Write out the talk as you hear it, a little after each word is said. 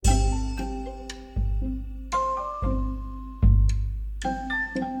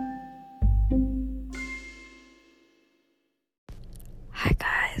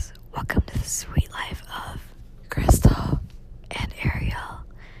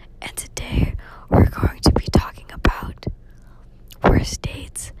we're going to be talking about worst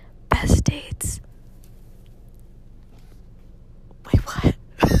dates, best dates. Wait, what?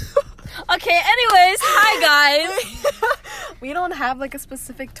 Okay, anyways, hi guys. We don't have like a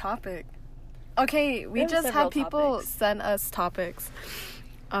specific topic. Okay, we just several have people topics. send us topics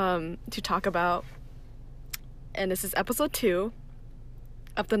to talk about. And this is episode 2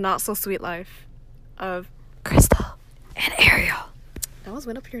 of the Not So Sweet Life of Crystal and Ariel. That was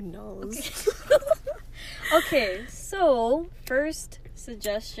went up your nose. Okay, so first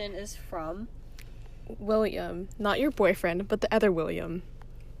suggestion is from William, not your boyfriend, but the other William.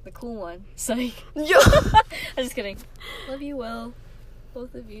 the cool one. Sorry. Yo. I'm just kidding. Love you, Will.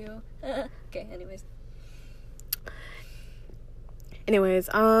 Both of you. Okay, Anyways,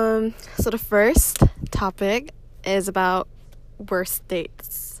 so the first topic is about worst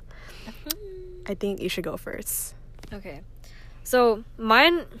dates. I think you should go first. Okay. So,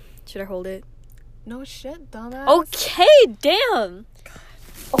 mine... Should I hold it? No shit, dumbass. Okay, damn!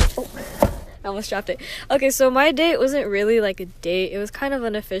 Oh. I almost dropped it. Okay, so my date wasn't really like a date. It was kind of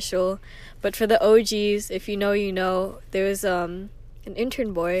unofficial. But for the OGs, if you know, you know. There was an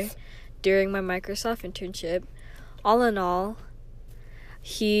intern boy during my Microsoft internship. All in all,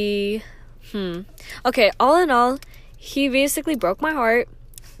 he basically broke my heart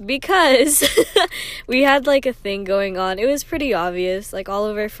because we had like a thing going on. It was pretty obvious. Like all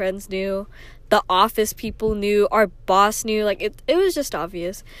of our friends knew, the office people knew, our boss knew. Like it was just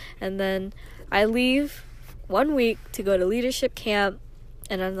obvious. And then I leave 1 week to go to leadership camp,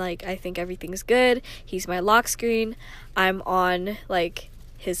 and I'm like, I think everything's good. He's my lock screen. I'm on like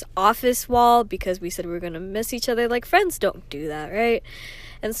his office wall because we said we were gonna miss each other. Like friends don't do that, right?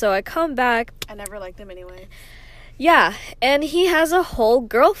 And so I come back. I never liked him anyway. Yeah, and he has a whole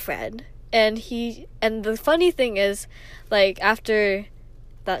girlfriend. And the funny thing is, like, after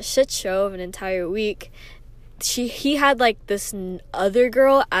that shit show of an entire week, he had, like, this other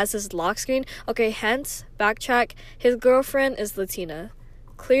girl as his lock screen. Okay, hence, backtrack, his girlfriend is Latina.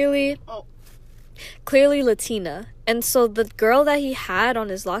 Clearly Latina. And so the girl that he had on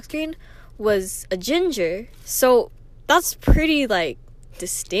his lock screen was a ginger. So that's pretty, like,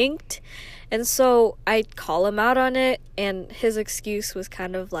 distinct. And so I call him out on it, and his excuse was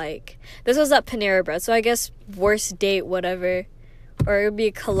kind of like, this was at Panera Bread, so I guess worst date, whatever, or it would be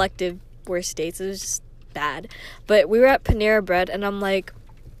a collective worst dates. It was just bad. But we were at Panera Bread, and I'm like,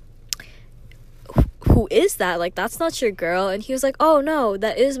 who is that? Like, that's not your girl. And he was like, oh no,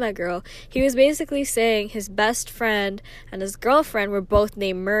 that is my girl. He was basically saying his best friend and his girlfriend were both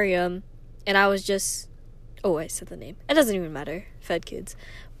named Miriam, and I was just, oh, I said the name. It doesn't even matter. Fed kids.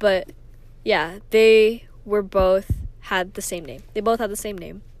 But yeah, they had the same name. They both had the same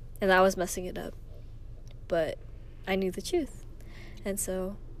name. And I was messing it up. But I knew the truth. And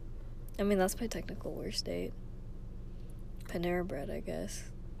so, I mean, that's my technical worst date. Panera Bread, I guess.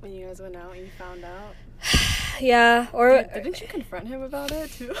 When you guys went out and you found out? Yeah, or... Didn't you confront him about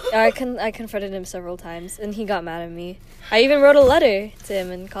it, too? I confronted him several times, and he got mad at me. I even wrote a letter to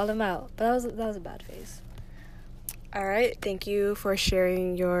him and called him out. But that was a bad phase. All right, thank you for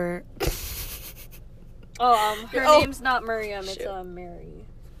sharing your... Her name's not Miriam, it's Mary,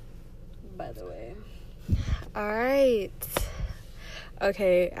 by the way. All right.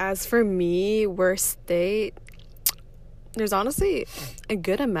 Okay, as for me, worst date, there's honestly a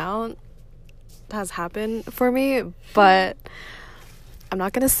good amount that has happened for me, but I'm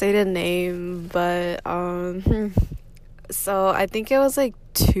not gonna say the name, but so I think it was like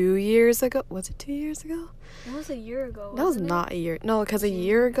 2 years ago. Was it 2 years ago? It was a year ago. That was not a year. No, because a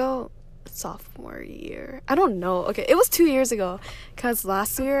year ago, sophomore year. I don't know. Okay, it was 2 years ago. Because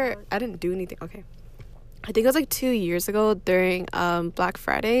last year, I didn't do anything. Okay. I think it was like 2 years ago during Black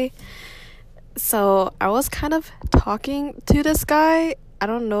Friday. So I was kind of talking to this guy. I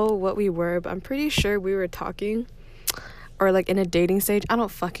don't know what we were, but I'm pretty sure we were talking. Or like in a dating stage. I don't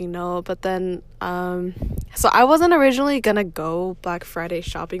fucking know. But then, so I wasn't originally gonna go Black Friday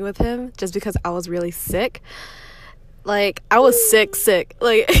shopping with him just because I was really sick. Like, I was sick.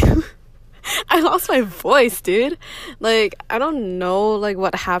 Like, I lost my voice, dude. Like, I don't know, like,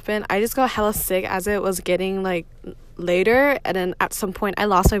 what happened. I just got hella sick as it was getting, like, later. And then at some point, I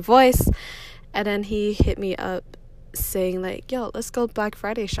lost my voice. And then he hit me up saying, like, yo, let's go Black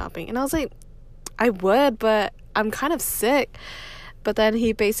Friday shopping. And I was like, I would, but I'm kind of sick. But then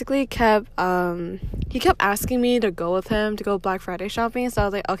he basically kept asking me to go with him to go Black Friday shopping. So I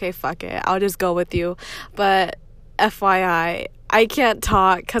was like, okay, fuck it, I'll just go with you. But FYI, I can't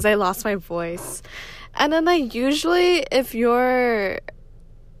talk because I lost my voice. And then like usually if you're,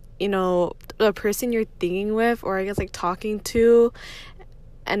 you know, the person you're thinking with, or I guess like talking to,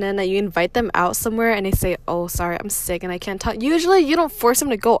 and then you invite them out somewhere and they say, oh, sorry, I'm sick and I can't talk. Usually you don't force them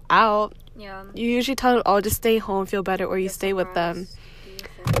to go out. Yeah. You usually tell them, oh, just stay home, feel better, or you stay with them.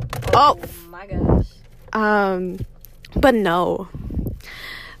 Oh my gosh. But no.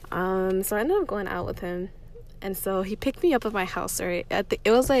 So I ended up going out with him. And so he picked me up at my house, right?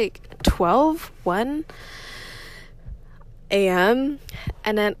 It was like 1 a.m.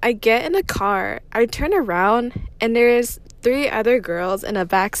 And then I get in a car. I turn around and there's 3 other girls in a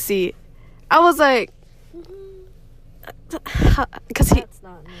back seat. I was like, because That's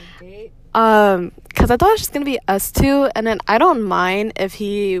not my date. because I thought it was just gonna be us two, and then I don't mind if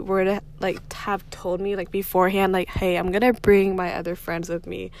he were to like have told me like beforehand, like, hey, I'm gonna bring my other friends with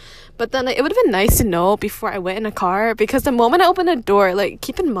me. But then like, it would have been nice to know before I went in a car, because the moment I opened the door, like,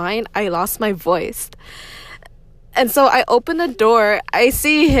 keep in mind I lost my voice, and so I open the door, I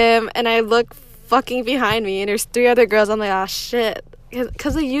see him, and I look fucking behind me, and there's 3 other girls. I'm like, ah, shit.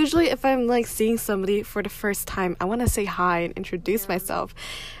 Because like, usually if I'm like seeing somebody for the first time, I want to say hi and introduce myself,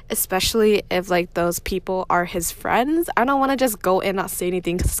 especially if like those people are his friends. I don't want to just go in, not say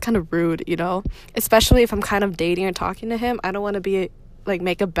anything, because it's kind of rude, you know, especially if I'm kind of dating or talking to him. I don't want to be like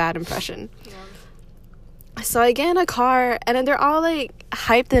make a bad impression. So I get in a car, and then they're all like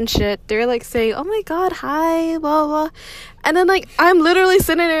hyped and shit. They're like saying, oh my god, hi, blah blah, and then like I'm literally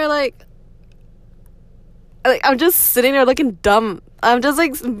sitting there like I'm just sitting there looking dumb. I'm just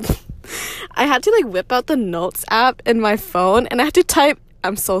like, I had to like whip out the notes app in my phone, and I had to type,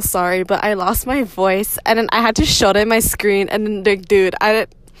 I'm so sorry, but I lost my voice, and then I had to show them my screen, and then like, dude, I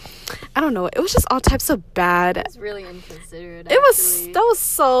don't know, it was just all types of bad. That's really inconsiderate. That was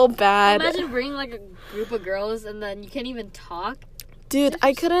so bad. Imagine bringing like a group of girls and then you can't even talk. Dude,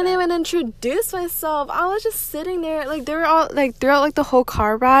 I couldn't even introduce myself. I was just sitting there, like, they were all, like, throughout, like, the whole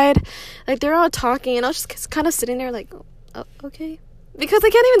car ride, like, they were all talking, and I was just kind of sitting there, like, oh, okay. Because I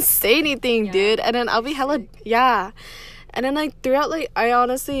can't even say anything, dude, and then I'll be hella, and then, like, throughout, like, I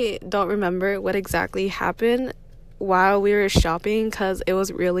honestly don't remember what exactly happened while we were shopping, because it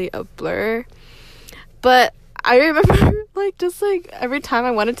was really a blur, but I remember, like, just, like, every time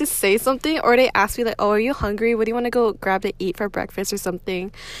I wanted to say something, or they asked me, like, oh, are you hungry? What do you want to go grab to eat for breakfast or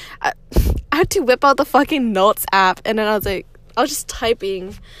something? I had to whip out the fucking notes app, and then I was just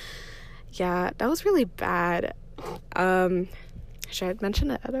typing. Yeah, that was really bad. Should I mention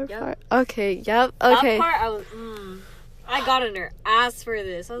the other part? Okay, yep, okay. That part, I got on her ass for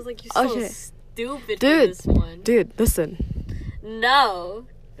this. I was like, you're so stupid for this one. Dude, listen. No.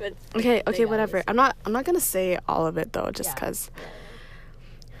 Okay, whatever. I'm not gonna say all of it though, just cause.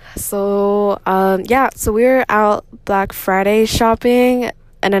 So so we were out Black Friday shopping,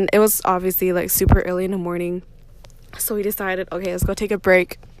 and then it was obviously like super early in the morning, so we decided, okay, let's go take a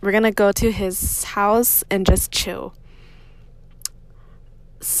break. We're gonna go to his house and just chill.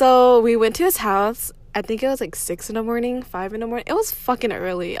 So we went to his house. I think it was like 6 in the morning, 5 in the morning. It was fucking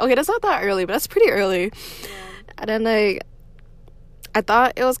early. Okay, that's not that early, but that's pretty early. And then like, I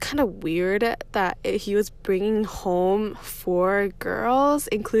thought it was kind of weird that he was bringing home 4 girls,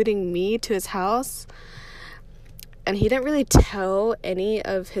 including me, to his house. And he didn't really tell any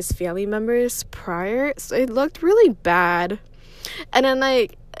of his family members prior. So it looked really bad. And then,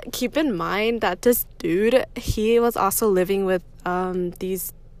 like, keep in mind that this dude, he was also living with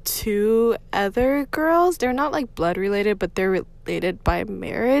these 2 other girls. They're not, like, blood related, but they're related by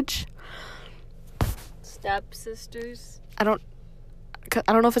marriage. Stepsisters? I don't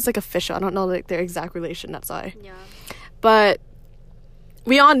know if it's like official. I don't know like their exact relation. That's why. Yeah. But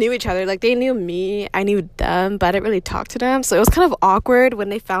we all knew each other. Like, they knew me, I knew them, but I didn't really talk to them. So it was kind of awkward when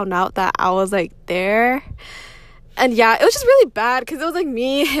they found out that I was like there. And yeah, it was just really bad because it was like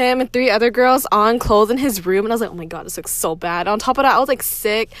me, him, and 3 other girls on clothes in his room, and I was like, oh my god, this looks so bad. On top of that, I was like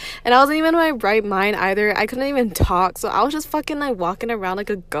sick, and I wasn't even in my right mind either. I couldn't even talk, so I was just fucking like walking around like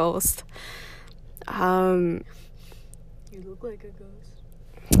a ghost. You look like a ghost.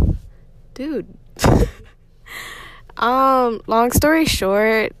 Dude. Long story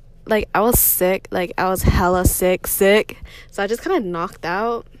short, like, I was sick. Like, I was hella sick. So I just kind of knocked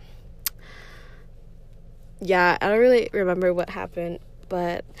out. Yeah, I don't really remember what happened,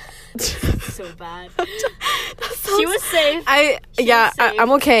 but so bad. She was safe.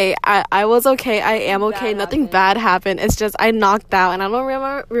 I'm okay. I was okay. I am okay. Nothing bad happened. It's just I knocked out, and I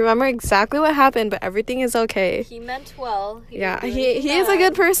don't remember exactly what happened, but everything is okay. He meant well. He is a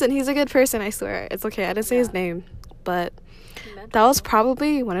good person. He's a good person, I swear. It's okay. I didn't say his name, but that was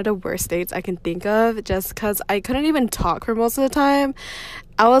probably one of the worst dates I can think of, just because I couldn't even talk for most of the time.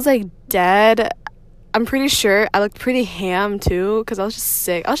 I was like dead. I'm pretty sure I looked pretty ham too, because I was just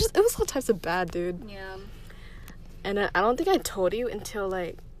sick. It was all types of bad, dude. Yeah. And I don't think I told you until,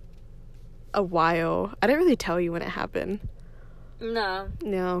 like, a while. I didn't really tell you when it happened. No.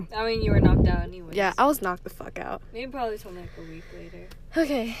 No. I mean, you were knocked out anyways. Yeah, I was knocked the fuck out. Maybe probably told me like a week later.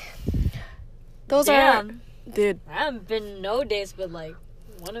 Okay. Those Damn. are... Dude. I haven't been no dates but like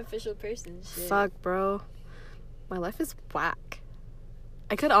one official person. Shit. Fuck, bro. My life is whack.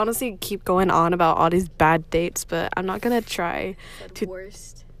 I could honestly keep going on about all these bad dates, but I'm not gonna try The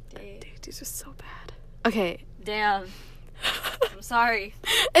worst date. Dude, these are so bad. Okay. Damn. I'm sorry.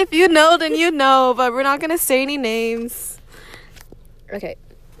 If you know, then you know, but we're not gonna say any names. Okay.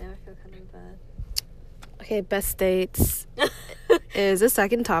 Damn, I feel kind of bad. Okay, best dates is the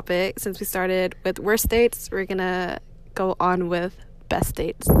second topic. Since we started with worst dates, we're gonna go on with best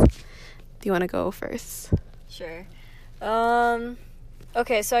dates. Do you want to go first? Sure.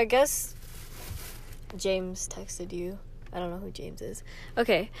 Okay, so I guess James texted you. I don't know who James is.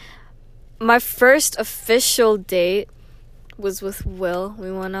 Okay. My first official date was with Will.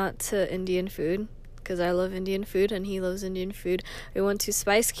 We went out to Indian food because I love Indian food and he loves Indian food. We went to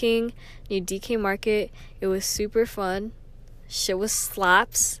Spice King near DK Market. It was super fun. Shit was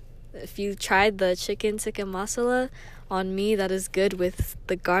slaps. If you tried the chicken tikka masala on me, that is good with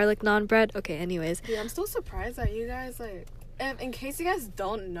the garlic naan bread. Okay, anyways. Dude, I'm still surprised that you guys, like, in case you guys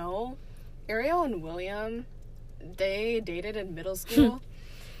don't know, Ariel and William, they dated in middle school.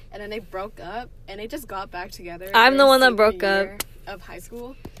 And then they broke up, and they just got back together. I'm the one that broke up. Of high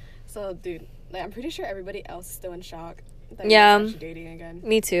school. So, dude, like, I'm pretty sure everybody else is still in shock that Yeah. you're actually dating again.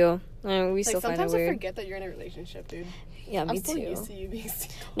 Me too. We Like, still find it sometimes I weird. forget that you're in a relationship, dude. Yeah, me I'm still too. used to you being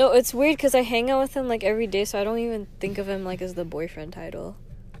single. No, it's weird because I hang out with him like every day, so I don't even think of him like as the boyfriend title.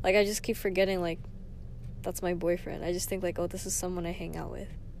 Like I just keep forgetting like that's my boyfriend. I just think like, oh, this is someone I hang out with.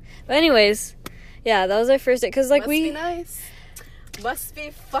 But anyways, yeah, that was our first date because like Must be nice. Must be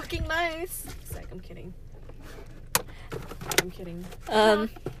fucking nice. Psych, I'm kidding. I'm kidding.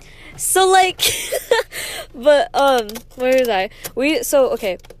 So like but where was I?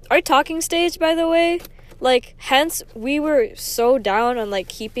 Okay, our talking stage, by the way, like hence we were so down on like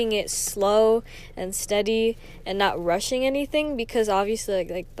keeping it slow and steady and not rushing anything because obviously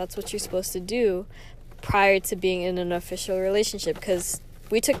like that's what you're supposed to do prior to being in an official relationship because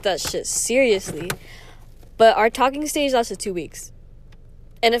we took that shit seriously. But our talking stage lasted 2 weeks.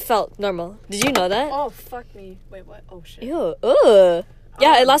 And it felt normal. Did you know that? Oh, fuck me. Wait, what? Oh, shit. Ew. Ugh.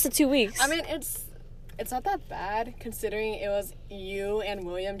 Yeah, it lasted 2 weeks. I mean, it's not that bad considering it was you and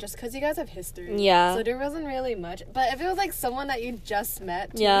William just because you guys have history. Yeah. So there wasn't really much. But if it was like someone that you just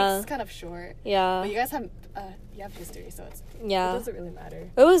met, 2 Yeah. weeks is kind of short. Yeah. But you guys have history, so it Yeah. doesn't really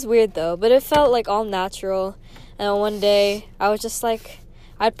matter. It was weird though, but it felt like all natural. And one day I was just like,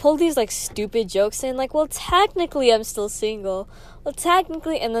 I'd pull these like stupid jokes saying like, well, technically I'm still single. Well,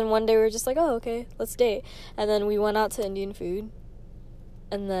 technically, and then one day we were just like, oh, okay, let's date. And then we went out to Indian food.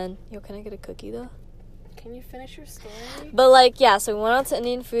 And then, can I get a cookie though? Can you finish your story? But like, yeah, so we went out to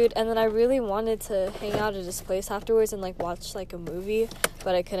Indian food, and then I really wanted to hang out at this place afterwards and like watch like a movie,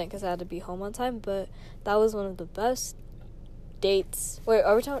 but I couldn't because I had to be home on time. But that was one of the best dates. Wait,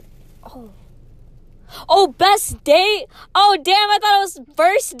 are we talking? Oh, best date? Oh, damn, I thought it was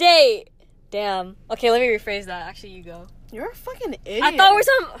first date. Damn. Okay, let me rephrase that. Actually, you go. You're a fucking idiot. I thought we were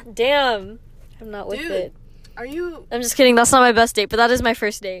talking. Damn. I'm not with Dude, it. Are you? I'm just kidding. That's not my best date, but that is my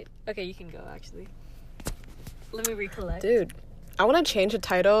first date. Okay, you can go, actually. Let me recollect. Dude, I want to change the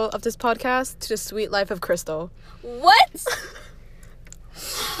title of this podcast to The Sweet Life of Crystal. What?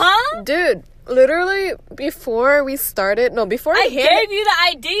 Huh? Dude, literally before we started, before I gave you the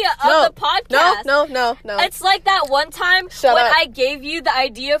idea of the podcast. No. It's like that one time Shut when up. I gave you the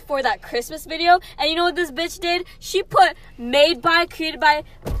idea for that Christmas video, and you know what this bitch did? She put made by, created by,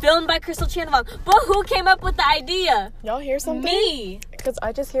 filmed by Crystal Chanavon. But who came up with the idea? Y'all hear something? Me. Because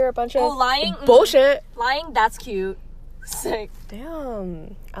I just hear a bunch of lying? bullshit. Lying? That's cute. Sick.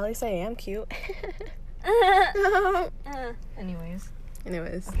 Damn. At least I am cute. Anyways.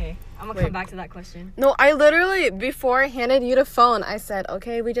 Okay, I'm gonna come back to that question. No, I literally, before I handed you the phone, I said,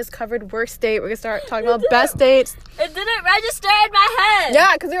 okay, we just covered worst date. We're gonna start talking about best dates. It didn't register in my head.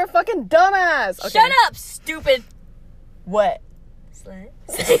 Yeah, because you're a fucking dumbass. Okay. Shut up, stupid What? slut.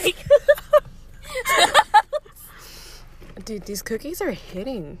 Dude, these cookies are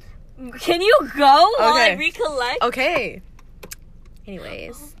hitting. Can you go while I Okay. recollect? Okay.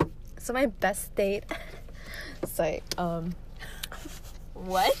 Anyways, so my best date. It's like,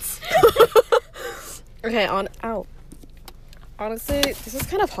 What? Okay, honestly, this is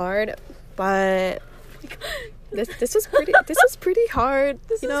kind of hard, but this is pretty hard.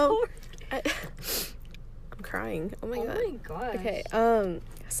 This you is know, hard. I'm crying. Oh my god. Oh my gosh. Okay.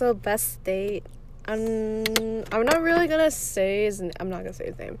 So best date I'm not really gonna say I'm not gonna say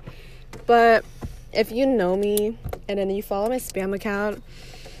his name, but if you know me and then you follow my spam account,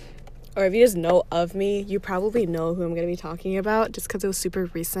 or if you just know of me, you probably know who I'm gonna be talking about just because it was super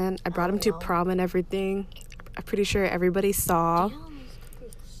recent. I brought him to prom and everything. I'm pretty sure everybody saw.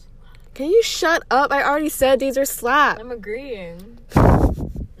 Can you shut up? I already said these are slaps. I'm agreeing.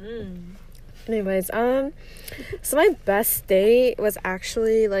 Anyways, so my best date was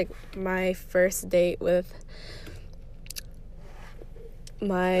actually like my first date with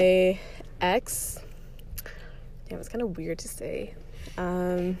my ex. Yeah, it was kind of weird to say.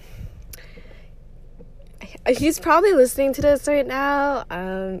 He's probably listening to this right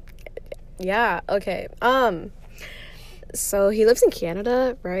now. Yeah, okay. So he lives in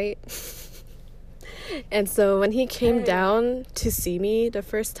Canada, right? And so when he came down to see me the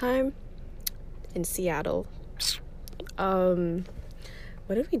first time in Seattle,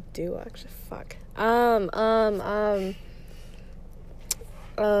 what did we do actually? Fuck.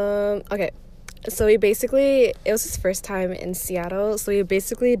 Okay. So we basically, it was his first time in Seattle, so we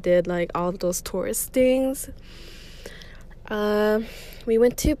basically did like all of those tourist things. We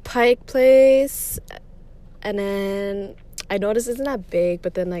went to Pike Place, and then I noticed it's not big,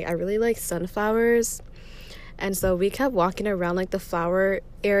 but then like I really like sunflowers, and so we kept walking around like the flower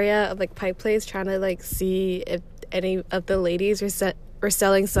area of like Pike Place, trying to like see if any of the ladies were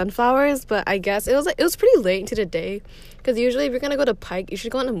selling sunflowers. But I guess it was pretty late into the day, because usually if you're gonna go to Pike, you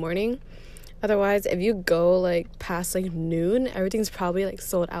should go in the morning. Otherwise, if you go like past like noon, everything's probably like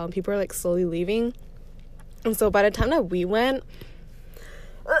sold out and people are like slowly leaving. And so by the time that we went,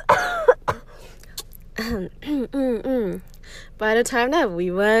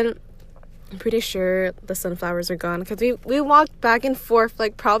 I'm pretty sure the sunflowers are gone, because we walked back and forth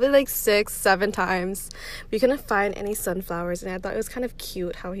like probably like 6-7 times. We couldn't find any sunflowers, and I thought it was kind of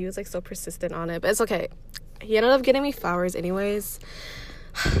cute how he was like so persistent on it. But it's okay. He ended up getting me flowers anyways.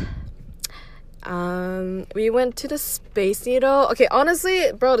 We went to the Space Needle. Okay,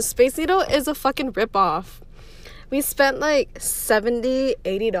 honestly, bro, the Space Needle is a fucking ripoff. We spent like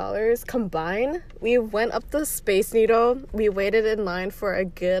 $70-$80 combined. We went up the Space Needle. We waited in line for a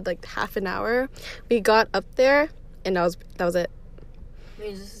good like half an hour. We got up there, and that was it.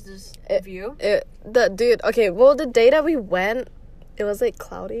 Wait, is this view? Okay, well, the day that we went, it was like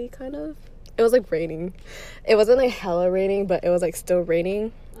cloudy, kind of. It was like raining. It wasn't like hella raining, but it was like still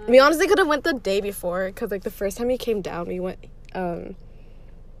raining. We honestly could have went the day before, because like the first time he came down, we went,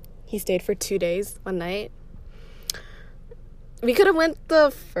 he stayed for 2 days, 1 night. We could have went the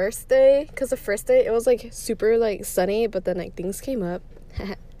first day, because the first day it was like super like sunny, but then like things came up,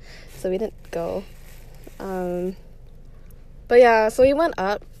 so we didn't go. But yeah, so we went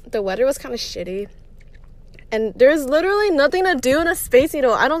up. The weather was kind of shitty, and there's literally nothing to do in a Space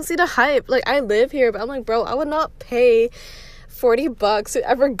Needle. I don't see the hype. Like, I live here, but I'm like, bro, I would not pay $40 to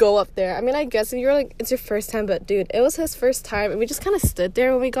ever go up there. I mean, I guess if you're like, it's your first time, but dude, it was his first time, and we just kind of stood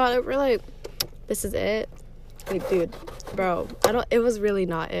there when we got it. We're like, this is it? Like, dude, bro, it was really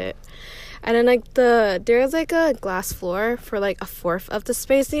not it. And then like there's like a glass floor for like a fourth of the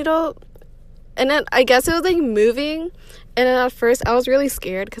Space Needle, and then I guess it was like moving, and then at first I was really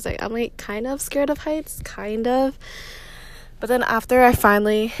scared, because like I'm like kind of scared of heights, kind of. But then after I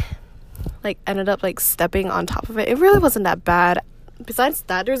finally like ended up like stepping on top of it, it really wasn't that bad. Besides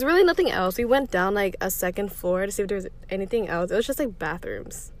that, there's really nothing else. We went down like a second floor to see if there was anything else. It was just like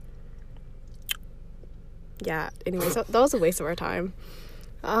bathrooms. Yeah, anyways, that was a waste of our time.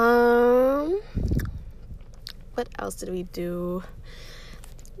 What else did we do?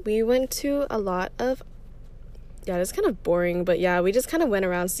 We went to a lot of, yeah, it's kind of boring, but yeah, we just kind of went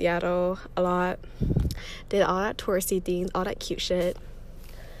around Seattle a lot, did all that touristy things, all that cute shit.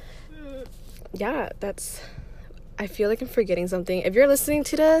 Yeah, I feel like I'm forgetting something. If you're listening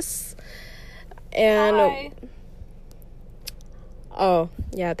to this, and Hi. Oh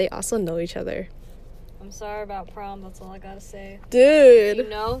yeah, they also know each other. I'm sorry about prom. That's all I gotta say. Dude, you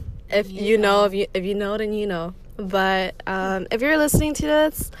know, if you know, then you know. But if you're listening to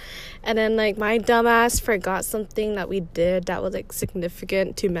this, and then like my dumbass forgot something that we did that was like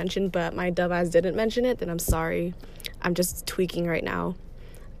significant to mention, but my dumbass didn't mention it, then I'm sorry. I'm just tweaking right now.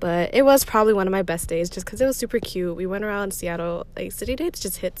 But it was probably one of my best days, just because it was super cute. We went around Seattle. Like, city dates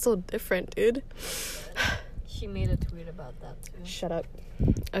just hit so different, dude. She made a tweet about that too. Shut up.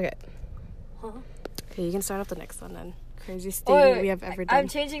 Okay. Huh? Okay, you can start off the next one then. Craziest thing we have ever done. I'm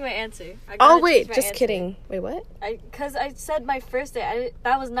changing my answer. Oh, wait, just kidding. Wait, what? Because I said my first date.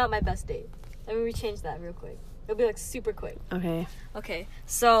 That was not my best date. Let me change that real quick. It'll be like super quick. Okay. Okay,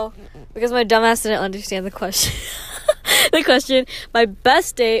 so because my dumbass didn't understand the question. the question. My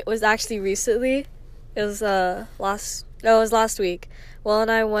best date was actually recently. It was last week. Will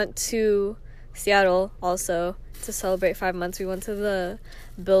and I went to Seattle also to celebrate 5 months. We went to the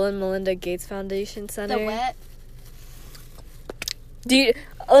Bill and Melinda Gates Foundation Center. The what?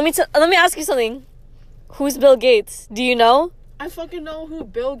 Let me ask you something. Who's Bill Gates? Do you know? I fucking know who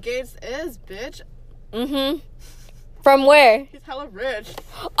Bill Gates is, bitch. Mm-hmm. From where? He's hella rich.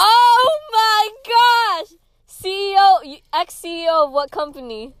 Oh my gosh! CEO, ex-CEO of what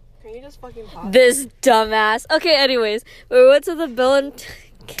company? Can you just fucking pause? This dumbass. Okay, anyways, we went to the Bill and...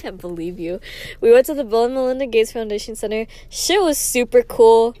 can't believe you. We went to the Bill and Melinda Gates Foundation Center. Shit was super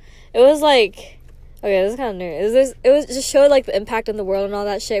cool. It was like... okay, this is kind of nerd. It was just showed like the impact on the world and all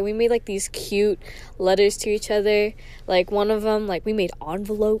that shit. We made like these cute letters to each other. Like one of them, like we made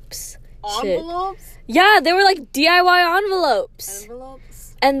envelopes. Envelopes? Shit. Yeah, they were like DIY envelopes.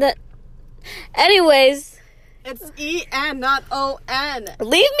 Envelopes? And anyways... it's E-N, not O-N.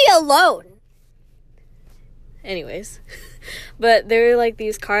 leave me alone. Anyways. But there were like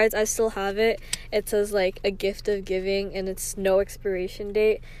these cards. I still have it. It says like a gift of giving and it's no expiration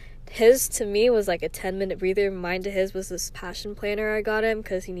date. His to me was like a 10-minute breather. Mine to his was this passion planner I got him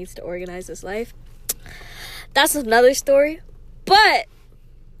because he needs to organize his life. That's another story. But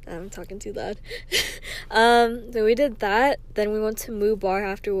I'm talking too loud. Then we did that. Then we went to Moo Bar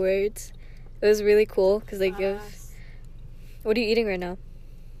afterwards. It was really cool because they give... what are you eating right now?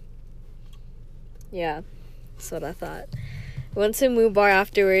 Yeah, that's what I thought. We went to Moo Bar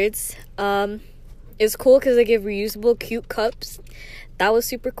afterwards. It's cool because they give reusable cute cups. That was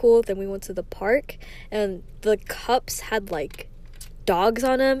super cool. Then we went to the park and the cups had like dogs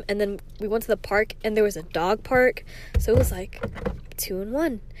on them. And then we went to the park and there was a dog park. So it was like 2 in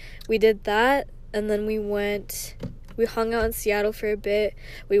 1. We did that and then we hung out in Seattle for a bit.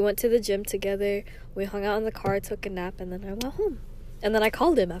 We went to the gym together. We hung out in the car, took a nap, and then I went home. And then I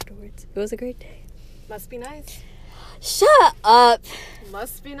called him afterwards. It was a great day. Must be nice. Shut up.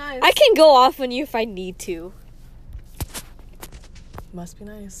 Must be nice. I can go off on you if I need to. Must be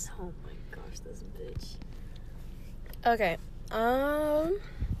nice. Oh my gosh, this bitch. Okay.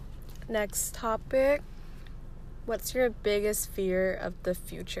 Next topic. What's your biggest fear of the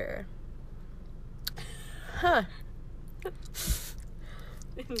future? Huh.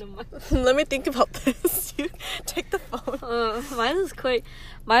 Let me think about this. You take the phone. Mine is quite...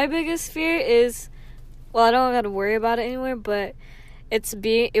 my biggest fear is... well, I don't have to worry about it anymore, but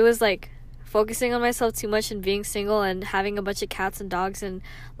it was like focusing on myself too much and being single and having a bunch of cats and dogs in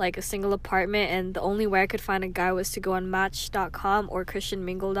like a single apartment, and the only way I could find a guy was to go on Match.com or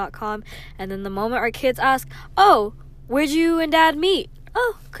ChristianMingle.com, and then the moment our kids ask, oh, where'd you and dad meet?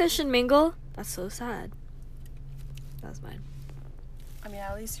 Oh, Christian Mingle. That's so sad. That's mine. I mean,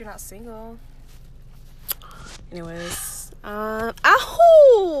 at least you're not single. Anyways.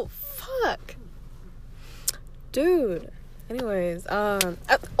 Ow! Fuck. Dude. Anyways. Oh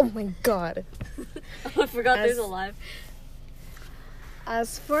my god. I forgot there's a live.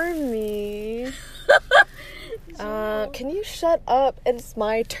 As for me... can you shut up? It's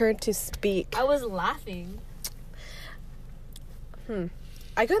my turn to speak. I was laughing.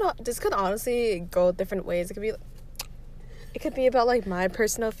 This could honestly go different ways. It could be about like my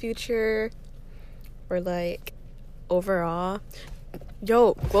personal future or like overall.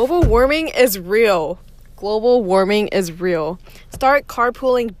 Yo, global warming is real. Global warming is real. Start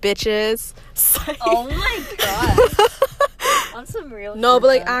carpooling, bitches. Oh my god. On some real no, shit, but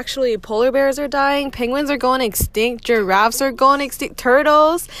like though. actually, polar bears are dying, penguins are going extinct, giraffes are going extinct,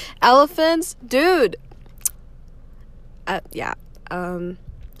 turtles, elephants, dude. Yeah.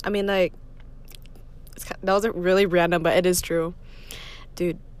 I mean, like, that was really random, but it is true,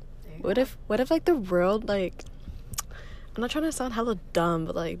 dude. What if like the world, like, I'm not trying to sound hella dumb,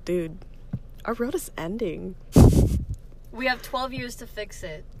 but like, dude, our world is ending. We have 12 years to fix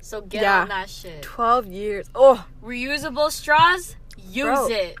it, so get on that shit. 12 years. Oh, reusable straws, use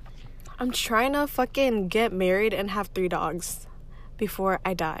it. I'm trying to fucking get married and have 3 dogs before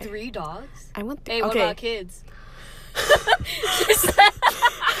I die. 3 dogs? I want. Hey, what about kids?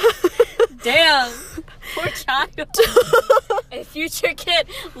 Damn, poor child. A future kid,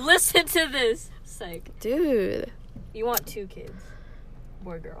 listen to this. Psych. Dude, you want 2 kids,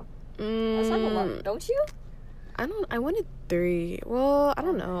 boy, girl. That's not a lot, don't you? I wanted 3. Well, I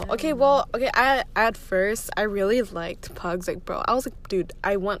don't know. Okay. I at first I really liked pugs. Like, bro, I was like, dude,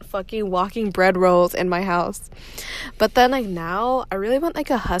 I want fucking walking bread rolls in my house. But then like now, I really want like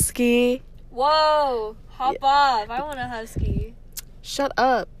a husky. Whoa, hop off! I want a husky. Shut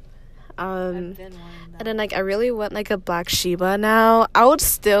up. I've been wanting that. And then, like, I really want, like, a black Shiba now. I would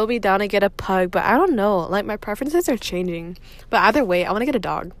still be down to get a pug, but I don't know. Like, my preferences are changing. But either way, I want to get a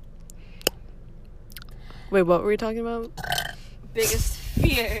dog. Wait, what were we talking about? Biggest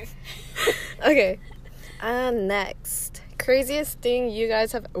fear. Okay. Next. Craziest thing you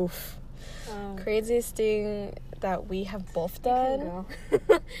guys have... Oof. Craziest thing that we have both done.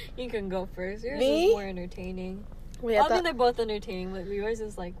 You can go first. Yours Me? is more entertaining. Wait, I mean, they're both entertaining, but yours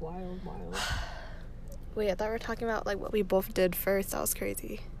is, like, wild. Wait, I thought we were talking about, like, what we both did first. That was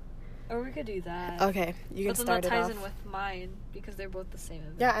crazy. Or we could do that. Okay, you can start it off. But then that ties in with mine, because they're both the same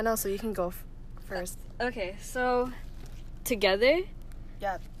event. Yeah, I know, so you can go first. Okay, so... Together?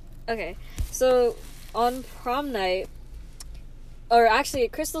 Yeah. Okay, so on prom night... Or actually,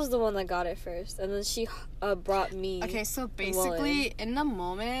 Crystal's the one that got it first, and then she brought me. Okay, so basically, in the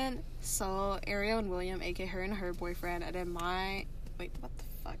moment, so Ariel and William, aka her and her boyfriend, and then wait, what the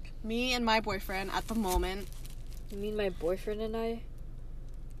fuck? Me and my boyfriend at the moment. You mean my boyfriend and I?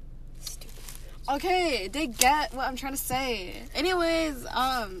 Stupid. Okay, they get what I'm trying to say. Anyways,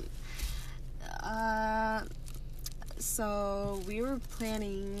 so we were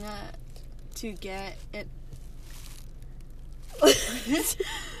planning to get it.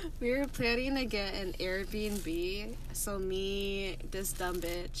 We were planning to get an Airbnb. So me, this dumb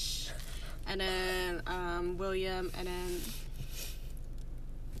bitch, and then William, and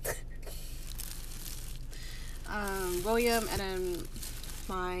then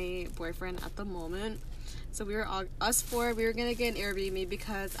my boyfriend at the moment. So we were us four. We were gonna get an Airbnb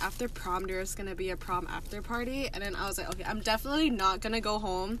because after prom there's gonna be a prom after party, and then I was like, okay, I'm definitely not gonna go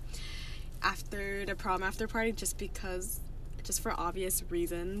home after the prom after party just for obvious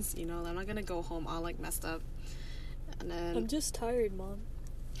reasons, you know. I'm not gonna go home all like messed up. And then I'm just tired, Mom.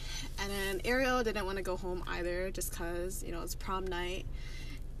 And then Ariel didn't want to go home either, just cause, you know, it's prom night.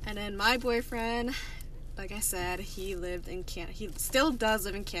 And then my boyfriend, like I said, he lived in Canada. He still does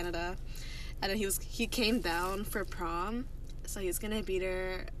live in Canada. And then he came down for prom, so he's gonna be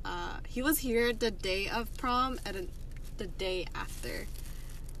there. He was here the day of prom and then the day after.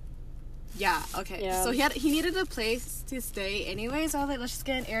 Yeah, okay. Yeah. So he needed a place to stay anyway, so I was like, let's just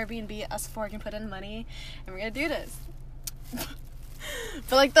get an Airbnb, us four can put in money, and we're gonna do this.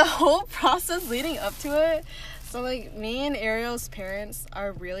 But, like, the whole process leading up to it, so, like, me and Ariel's parents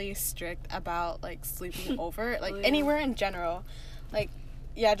are really strict about, like, sleeping over, like, anywhere in general. Like,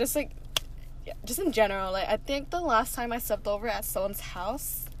 yeah, just in general. Like, I think the last time I slept over at someone's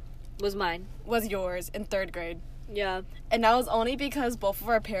house was yours in 3rd grade. Yeah. And that was only because both of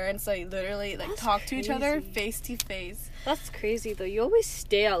our parents, like, literally, like, talk to each other crazy. face to face. That's crazy, though. You always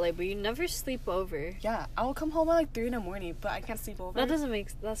stay out late, but you never sleep over. Yeah, I will come home at, like, 3 in the morning, but I can't sleep over.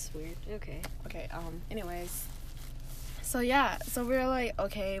 That's weird. Okay. Okay, anyways. So, yeah, so we were like,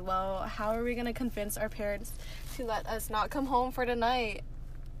 okay, well, how are we gonna convince our parents to let us not come home for the night?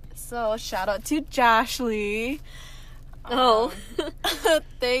 So, shout out to Jashly.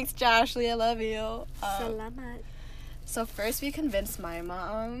 Thanks, Jashly, I love you. Salamat. So first we convinced my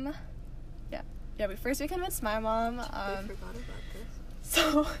mom. We convinced my mom. I forgot about this.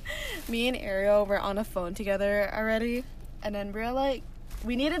 So me and Ariel were on a phone together already, and then we were like,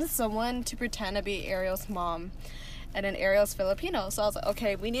 we needed someone to pretend to be Ariel's mom, and then Ariel's Filipino. So I was like,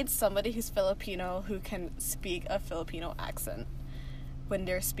 okay, we need somebody who's Filipino who can speak a Filipino accent when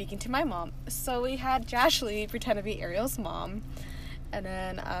they're speaking to my mom. So we had Jashly pretend to be Ariel's mom, and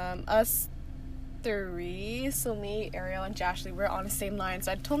then us 3, so me, Ariel, and Jashly were on the same line.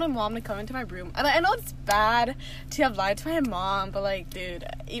 So I told my mom to come into my room, and I know it's bad to have lied to my mom, but, like, dude,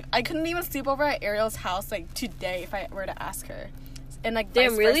 I couldn't even sleep over at Ariel's house, like, today if I were to ask her. And, like, damn,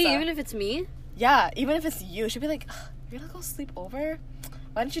 vice really? versa. Even if it's me? Yeah, even if it's you, she'd be like, you're gonna go sleep over?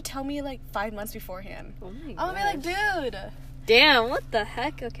 Why didn't you tell me, like, 5 months beforehand? Oh my god. I'll be like, dude. Damn, what the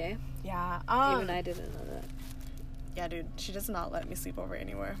heck? Okay. Yeah. Even I didn't know that. Yeah, dude, she does not let me sleep over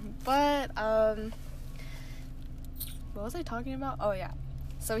anywhere. But, what was I talking about? Oh, yeah.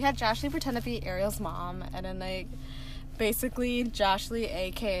 So we had Jashly pretend to be Ariel's mom, and then, like, basically Jashly,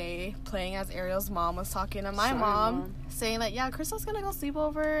 aka playing as Ariel's mom, was talking to my mom, saying that, yeah, Crystal's gonna go sleep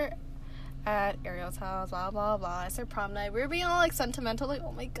over at Ariel's house, blah, blah, blah. It's her prom night. We were being all, like, sentimental, like,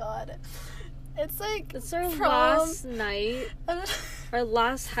 oh my god. It's our prom. last night, our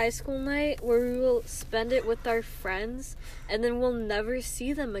last high school night, where we will spend it with our friends, and then we'll never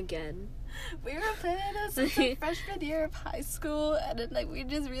see them again. We were planning this since the freshman year of high school, and then, like, we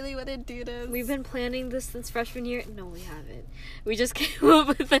just really want to do this. We've been planning this since freshman year. No, we haven't. We just came up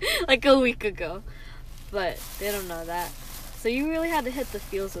with it, like, a week ago. But they don't know that. So you really had to hit the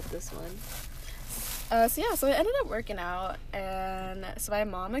feels with this one. So it ended up working out, and so my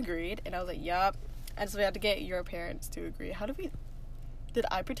mom agreed, and I was like, yup. And so we had to get your parents to agree. Did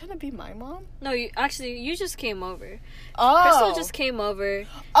I pretend to be my mom? No, you just came over. Oh. Crystal just came over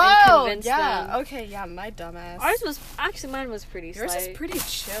and convinced them. Okay, yeah, my dumbass. Mine was pretty Yours slight. is pretty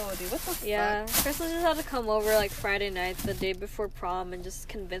chill, dude. What the fuck? Yeah, Crystal just had to come over, like, Friday night, the day before prom, and just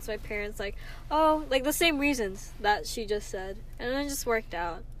convince my parents, like, oh, like, the same reasons that she just said. And then it just worked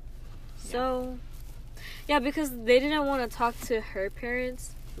out. Yeah. So, yeah, because they didn't want to talk to her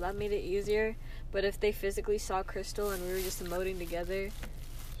parents. That made it easier. But if they physically saw Crystal and we were just emoting together,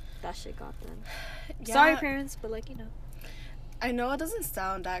 that shit got them. Yeah. Sorry, parents, but, like, you know. I know it doesn't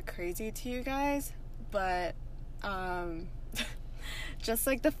sound that crazy to you guys, but just,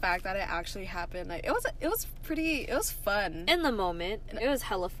 like, the fact that it actually happened, like, it was fun. In the moment. It was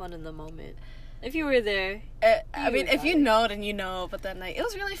hella fun in the moment. If you were there. If you know, then you know. But then, like, it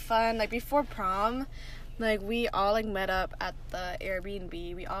was really fun. Like, before prom, like, we all, like, met up at the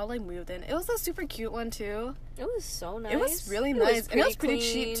Airbnb. We all, like, moved in. It was a super cute one, too. It was so nice. It was really nice. And it was pretty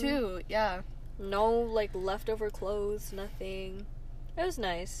cheap, too. Yeah. No, like, leftover clothes, nothing. It was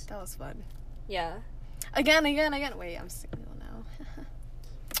nice. That was fun. Yeah. Again. Wait, I'm single now.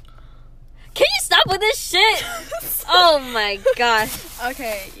 Can you stop with this shit? Oh, my gosh.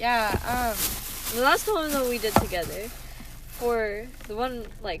 Okay, yeah, the last one that we did together, for the one,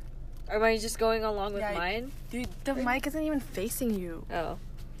 like, am I just going along with mine? Dude, the mic isn't even facing you. Oh.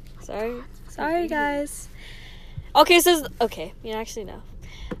 Sorry, guys. Okay, actually,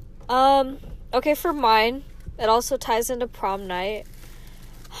 no. Okay, for mine, it also ties into prom night.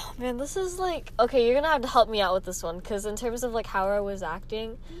 Oh, man, this is, like, okay, you're gonna have to help me out with this one, because in terms of, like, how I was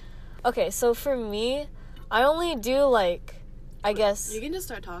acting. Okay, so for me, I only do, like, I guess... You can just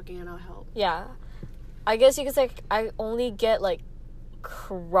start talking and I'll help. Yeah. I guess you could say I only get, like,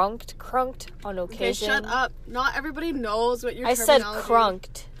 crunked on occasion. Okay, shut up. Not everybody knows what your terminology... I said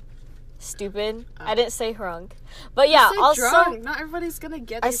crunked. Stupid. I didn't say hrunk. But yeah, also... drunk. Not everybody's gonna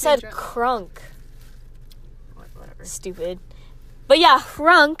get I said crunk. Whatever. Stupid. But yeah,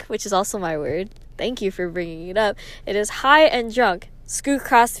 hrunk, which is also my word. Thank you for bringing it up. It is high and drunk. Screw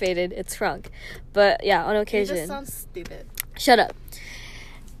crossfaded. It's hrunk. But yeah, on occasion. You just sound stupid. Shut up.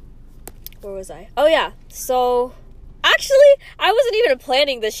 Where was I? Oh yeah. So... Actually, I wasn't even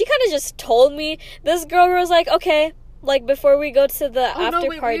planning this. She kind of just told me. This girl was like, okay, like, before we go to the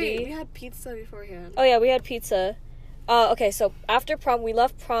party. We had pizza beforehand. Oh, yeah, we had pizza. Okay, so after prom, we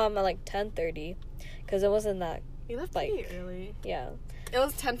left prom at, like, 10:30. Because it wasn't that, We left like, pretty early. Yeah. It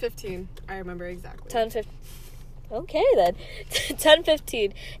was 10:15. I remember exactly. 10:15. Okay, then.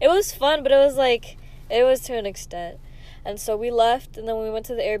 10:15. It was fun, but it was, like, it was to an extent. And so we left, and then we went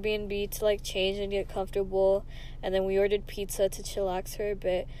to the Airbnb to, like, change and get comfortable. And then we ordered pizza to chillax for a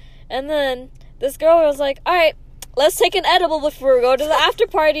bit. And then this girl was like, all right, let's take an edible before we go to the after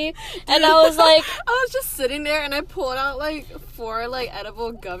party. And I was like... I was just sitting there, and I pulled out, like, 4, like,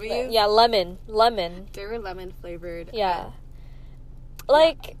 edible gummies. Yeah, lemon. They were lemon flavored. Yeah.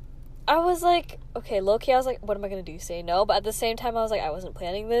 Like, I was like, okay, low-key, I was like, what am I going to do? Say no? But at the same time, I was like, I wasn't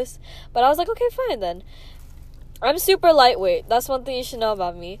planning this. But I was like, okay, fine then. I'm super lightweight. That's one thing you should know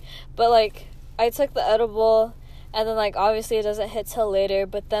about me. But, like, I took the edible, and then, like, obviously it doesn't hit till later.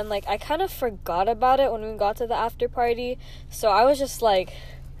 But then, like, I kind of forgot about it when we got to the after party. So I was just, like,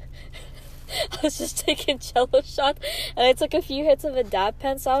 I was just taking Jello shots, and I took a few hits of a dab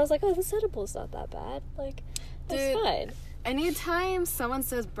pen. So I was like, oh, this edible's not that bad. Like, it's fine. Anytime someone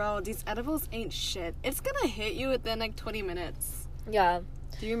says, bro, these edibles ain't shit, it's gonna hit you within, like, 20 minutes. Yeah.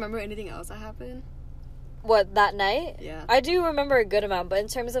 Do you remember anything else that happened? What, that night? Yeah. I do remember a good amount, but in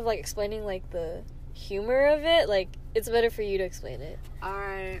terms of, like, explaining, like, the humor of it, like, it's better for you to explain it.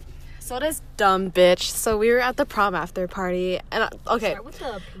 Alright. So this dumb bitch. So we were at the prom after party, and okay. Sorry, what's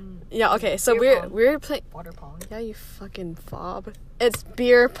the... Yeah, okay, so we were playing... Water pong. Yeah, you fucking fob. It's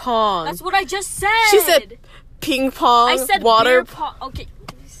beer pong. That's what I just said! She said ping pong, I said water beer pong. Okay,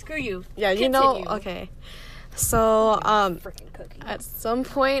 screw you. Yeah, you know, okay. So, at some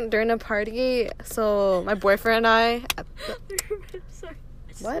point during the party, so my boyfriend and I... Sorry.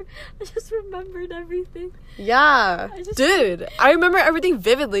 What? I just remembered everything. Yeah. Dude, I remember everything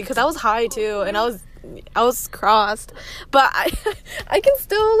vividly because I was high too, and I was crossed. But I can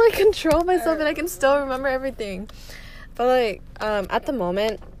still, like, control myself, and I can still remember everything. But, like, at the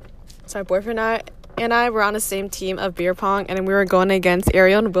moment, so my boyfriend and I were on the same team of beer pong, and we were going against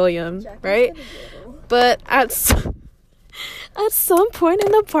Ariel and William, right? But at some point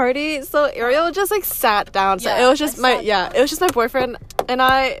in the party, so Ariel just, like, sat down. So it was just my boyfriend and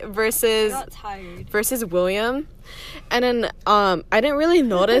I got tired. versus William. And then I didn't really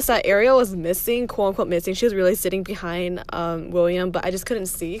notice that Ariel was missing, quote unquote missing. She was really sitting behind William, but I just couldn't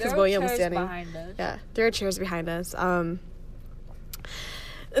see because William was standing behind us. Yeah, there are chairs behind us. And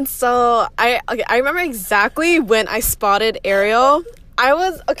so I remember exactly when I spotted Ariel.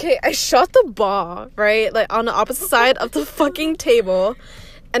 I shot the ball, right? Like on the opposite side of the fucking table.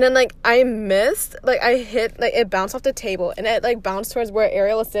 And then like I missed, like I hit, like it bounced off the table and it like bounced towards where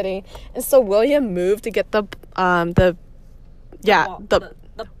Ariel was sitting. And so William moved to get the pong? The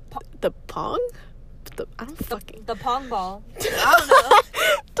pong ball. I don't know.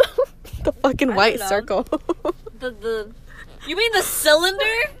 the fucking white circle. You mean the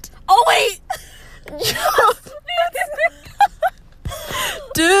cylinder? Oh wait.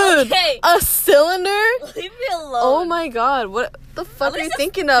 Dude, okay. A cylinder? Leave me alone. Oh my god, what the fuck are you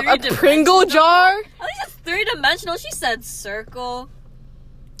thinking of? A Pringle jar? At least it's 3-dimensional. She said circle.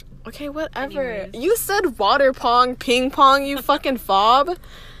 Okay, whatever. Anyways. You said water pong, ping pong, you fucking fob.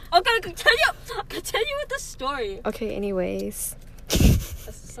 Okay, continue with the story. Okay, anyways.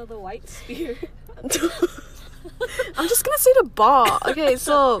 So the white sphere. I'm just gonna say the ball. Okay,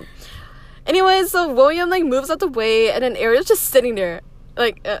 so anyways, so William like moves out the way and then Ariel's just sitting there.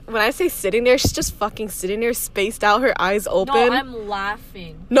 Like when I say sitting there, she's just fucking sitting there, spaced out, her eyes open. No, I'm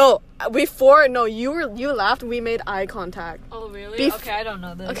laughing. No, you laughed, we made eye contact. Oh really? Okay, I don't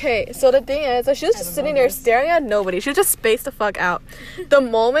know this. Okay, so the thing is, she was just sitting there staring at nobody. She was just spaced the fuck out. The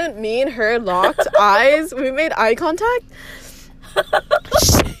moment me and her locked eyes, we made eye contact.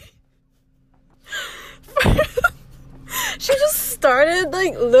 She just started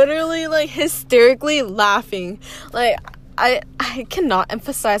like literally like hysterically laughing. Like I cannot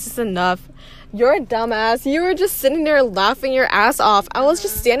emphasize this enough. You're a dumbass. You were just sitting there laughing your ass off. I was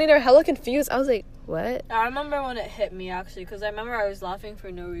just standing there hella confused. I was like, what? I remember when it hit me actually, because I remember I was laughing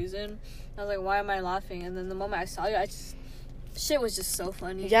for no reason. I was like, why am I laughing? And then the moment I saw you, shit was just so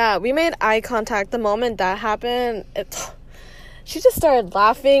funny. Yeah, we made eye contact. The moment that happened, she just started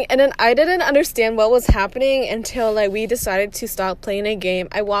laughing, and then I didn't understand what was happening until like we decided to stop playing a game.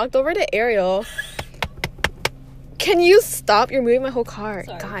 I walked over to Ariel. Can you stop? You're moving my whole car.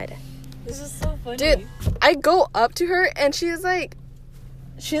 Sorry. God. This is so funny. Dude, I go up to her and she's like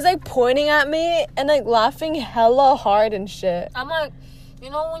pointing at me and like laughing hella hard and shit. I'm like,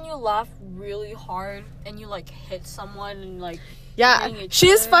 you know when you laugh really hard and you like hit someone and like yeah,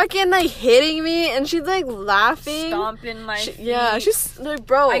 she's fucking like hitting me and she's like laughing, stomping my feet. Yeah, she's like,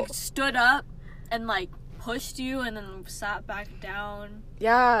 bro. I stood up and like pushed you and then sat back down.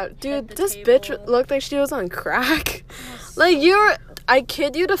 Yeah, dude, this table. bitch looked like she was on crack. Like I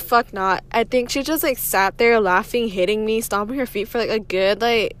kid you the fuck not. I think she just like sat there laughing, hitting me, stomping her feet for like a good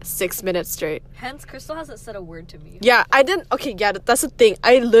like 6 minutes straight. Hence, Crystal hasn't said a word to me. Yeah, I didn't. Okay, yeah, that's the thing.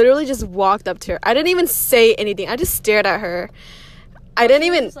 I literally just walked up to her. I didn't even say anything. I just stared at her. I didn't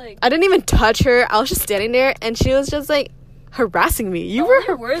even touch her. I was just standing there, and she was just like harassing me. You were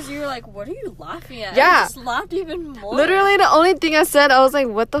like, what are you laughing at? Yeah. I just laughed even more. Literally, the only thing I said, I was like,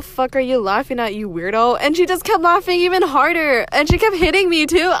 what the fuck are you laughing at, you weirdo? And she just kept laughing even harder. And she kept hitting me,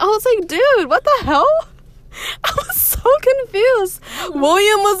 too. I was like, dude, what the hell? I was so confused.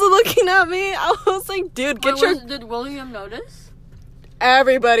 William was looking at me. I was like, dude, Did William notice?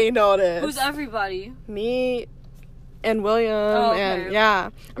 Everybody noticed. Who's everybody? Me and William. Oh, okay. And yeah,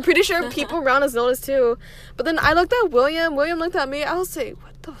 I'm pretty sure people around us noticed too. But then I looked at William looked at me. I was like,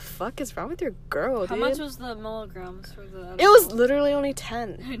 what the fuck is wrong with your girl, dude? How much was the milligrams for the It was literally only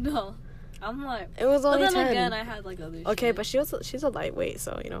 10. I know. I'm like, it was only 10. But then again, I had like other okay shit. But she's a lightweight,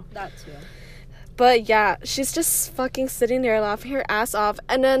 so you know that too. But yeah, she's just fucking sitting there laughing her ass off.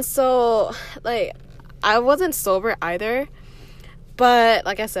 And then so like I wasn't sober either. But,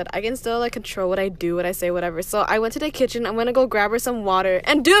 like I said, I can still, like, control what I do, what I say, whatever. So, I went to the kitchen. I'm gonna go grab her some water.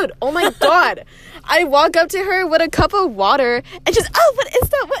 And, dude, oh, my God. I walk up to her with a cup of water. And just, oh, what is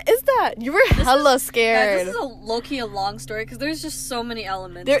that? What is that? You were hella scared. This is low-key a long story. Because there's just so many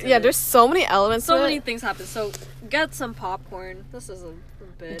elements there's so many elements so many things happen. So, get some popcorn. This is a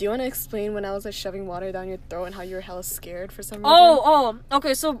bit. Do you want to explain when I was, like, shoving water down your throat and how you were hella scared for some reason? Oh,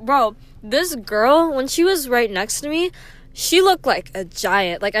 okay. So, bro, this girl, when she was right next to me, she looked like a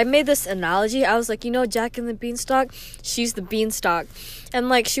giant. Like, I made this analogy. I was like, you know Jack and the Beanstalk? She's the beanstalk. And,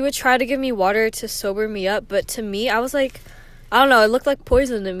 like, she would try to give me water to sober me up. But to me, I was like, I don't know. It looked like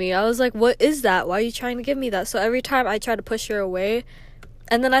poison to me. I was like, what is that? Why are you trying to give me that? So every time I tried to push her away.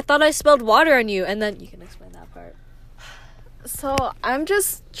 And then I thought I spilled water on you. And then you can explain that part. So I'm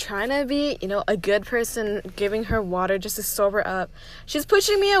just trying to be, you know, a good person, giving her water just to sober up. She's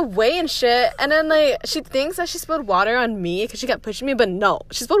pushing me away and shit. And then, like, she thinks that she spilled water on me because she kept pushing me, but no.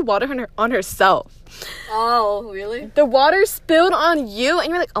 She spilled water on herself. Oh, really? The water spilled on you, and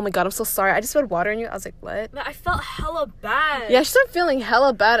you're like, oh my god, I'm so sorry. I just spilled water on you. I was like, what? Man, I felt hella bad. Yeah, she started feeling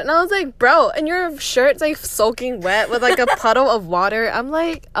hella bad. And I was like, bro, and your shirt's, like, soaking wet with, like, a puddle of water. I'm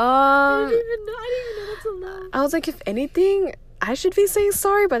like, I didn't even know that's allowed. I was like, if anything, I should be saying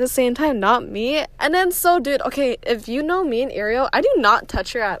sorry, but at the same time, not me. And then, so, dude, okay, if you know me and Ariel, I do not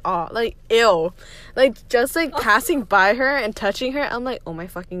touch her at all. Like, ew. Like, just, like, passing by her and touching her, I'm like, oh my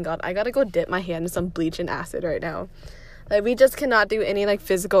fucking god, I gotta go dip my hand in some bleach and acid right now. Like, we just cannot do any, like,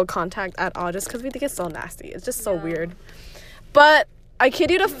 physical contact at all just because we think it's so nasty. It's just so weird. But I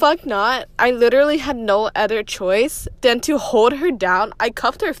kid you the fuck not, I literally had no other choice than to hold her down. I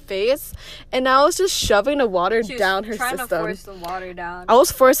cuffed her face, and I was just shoving the water down her system. Trying to force the water down. I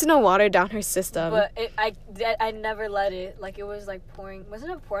was forcing the water down her system. But I never let it. Like, it was, like, pouring.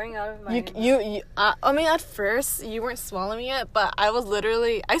 Wasn't it pouring out of my... I mean, at first, you weren't swallowing it, but I was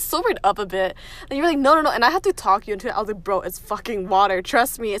literally... I sobered up a bit. And you were like, no. And I had to talk you into it. I was like, bro, it's fucking water.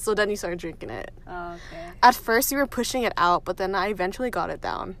 Trust me. So then you started drinking it. Oh, okay. At first, you were pushing it out, but then I eventually got it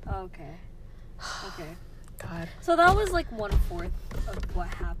down. Okay. God. So that was, like, 1/4 of what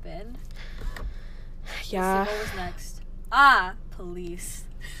happened. Yeah. So what was next? Police.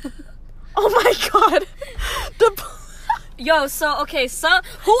 Oh my god. Yo, so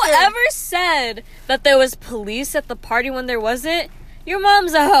whoever said that there was police at the party when there wasn't, your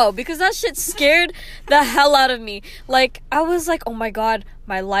mom's a hoe, because that shit scared the hell out of me. Like, I was like, oh my god,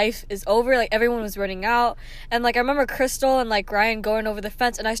 my life is over. Like, everyone was running out, and, like, I remember Crystal and, like, Ryan going over the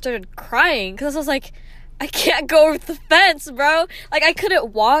fence, and I started crying because I was like, I can't go over the fence, bro. Like, I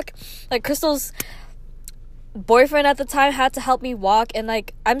couldn't walk. Like, Crystal's boyfriend at the time had to help me walk, and,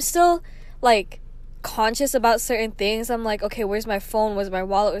 like, I'm still, like, conscious about certain things. I'm like, okay, where's my phone, where's my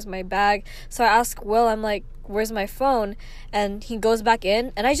wallet, where's my bag? So I ask Will, I'm like, where's my phone? And he goes back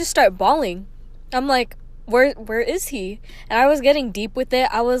in, and I just start bawling. I'm like, where is he? And I was getting deep with it.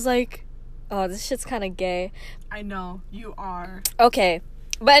 I was like, oh, this shit's kind of gay. I know, you are. Okay,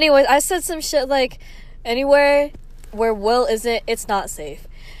 but anyways, I said some shit like, anywhere where Will isn't, it's not safe.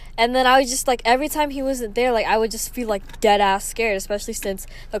 And then I was just like, every time he wasn't there, like, I would just feel like dead ass scared, especially since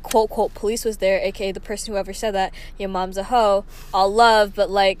the quote police was there, aka the person whoever said that, your mom's a hoe, all love. But,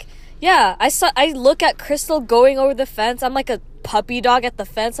 like, yeah, I look at Crystal going over the fence. I'm like a puppy dog at the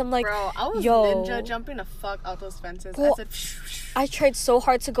fence. I'm like, bro, I was ninja jumping the fuck out those fences. Well, I said, I tried so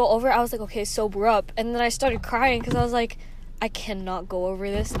hard to go over. I was like, okay, sober up. And then I started crying because I was like, I cannot go over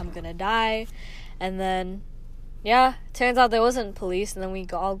this. I'm gonna die. And then, yeah, turns out there wasn't police. And then we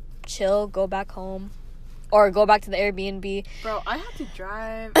all chill, go back home. Or go back to the Airbnb. Bro, I had to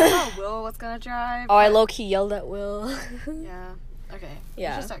drive. I thought Will was gonna drive. Oh, I low-key yelled at Will. Yeah. Okay.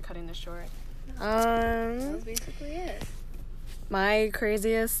 Yeah. We should start cutting this short. That was basically it. My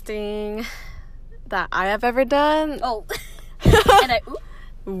craziest thing that I have ever done. Oh. And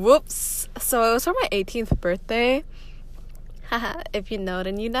Whoops. So it was for my 18th birthday. Haha, if you know,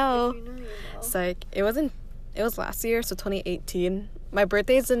 then you know. If you know, you know. It's like, it was last year, so 2018. My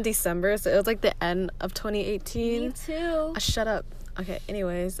birthday is in December, so it was like the end of 2018. Me too. Shut up. Okay,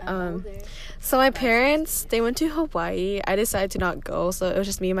 anyways, I'm older. so my parents, they went to Hawaii. I decided to not go, so it was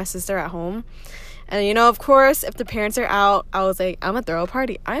just me and my sister at home. And, you know, of course, if the parents are out, I was like, I'm gonna throw a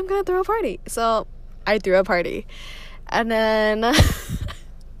party. I'm gonna throw a party. So I threw a party. And then...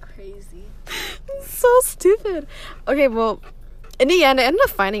 Crazy. So stupid. Okay, well, in the end, I ended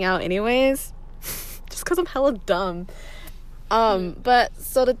up finding out anyways. Just because I'm hella dumb. But,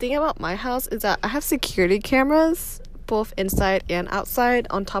 so the thing about my house is that I have security cameras, both inside and outside.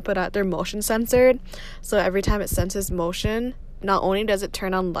 On top of that, they're motion censored. So every time it senses motion, not only does it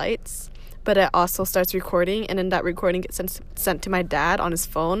turn on lights, but it also starts recording, and then that recording gets sent to my dad on his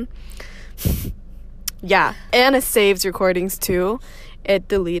phone. Yeah, and it saves recordings too. It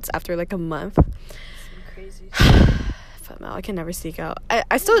deletes after like a month. Some crazy But no, I can never sneak out.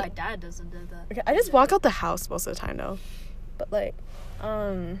 I still... My dad doesn't do that. Okay, I just walk out the house most of the time though. But like,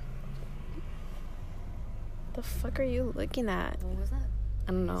 the fuck are you looking at? What was that?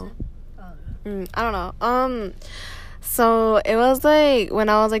 I don't know. Oh. I don't know. So it was like when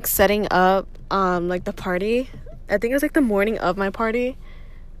I was like setting up like the party. I think it was like the morning of my party.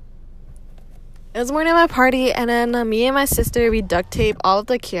 It was the morning of my party, and then me and my sister, we duct tape all of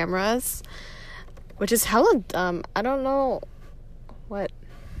the cameras, which is hella dumb. I don't know what.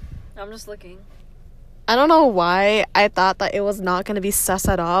 I'm just looking. I don't know why I thought that it was not going to be sus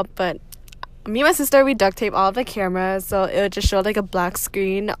at all, but me and my sister, we duct tape all of the cameras, so it would just show like a black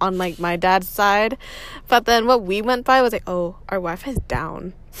screen on like my dad's side. But then what we went by was like, oh, our Wi-Fi's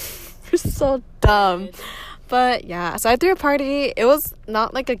down. We're so dumb. But yeah, so I threw a party. It was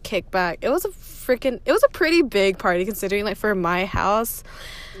not like a kickback. It was a pretty big party considering like for my house.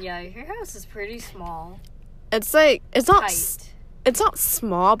 Yeah, your house is pretty small. It's like it's not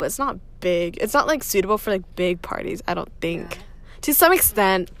small, but it's not big. It's not like suitable for like big parties, I don't think. Yeah. To some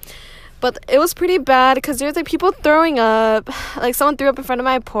extent. But it was pretty bad because there's like people throwing up. Like someone threw up in front of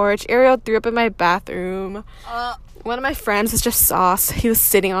my porch. Ariel threw up in my bathroom. One of my friends is just sauce. He was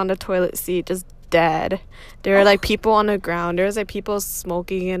sitting on the toilet seat just dead. There were like people on the ground. There was like people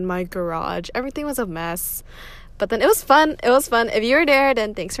smoking in my garage. Everything was a mess. But then it was fun. If you were there,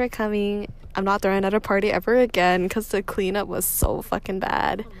 then thanks for coming. I'm not throwing another party ever again because the cleanup was so fucking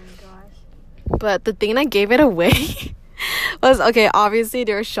bad. Oh my gosh. But the thing that gave it away was, okay, obviously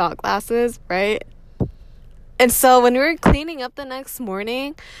there were shot glasses, right? And so when we were cleaning up the next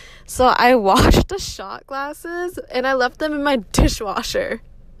morning, so I washed the shot glasses and I left them in my dishwasher.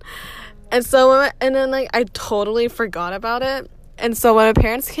 And then like I totally forgot about it. And so when my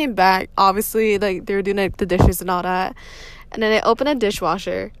parents came back, obviously like they were doing like the dishes and all that. And then they open a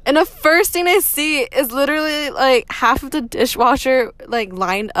dishwasher. And the first thing they see is literally like half of the dishwasher like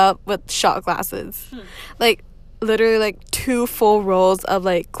lined up with shot glasses. Like literally like 2 full rolls of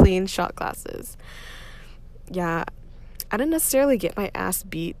like clean shot glasses. Yeah, I didn't necessarily get my ass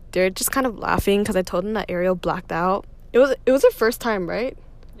beat. They're just kind of laughing because I told them that Ariel blacked out. It was her first time, right?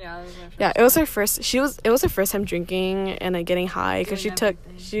 Yeah, it was my first time. It was her first. It was her first time drinking and like getting high because she took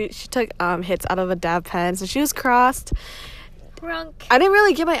hits out of a dab pen, so she was crossed. Drunk. I didn't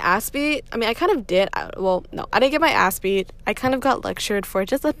really get my ass beat. I mean, I kind of did. I didn't get my ass beat. I kind of got lectured for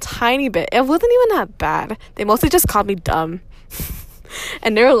just a tiny bit. It wasn't even that bad. They mostly just called me dumb.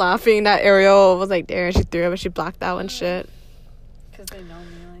 And they were laughing that Ariel was like there and she threw up and she blacked out and shit. Because they know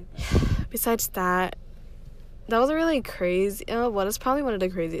me like that. Besides that was really crazy. You know what? It's probably one of the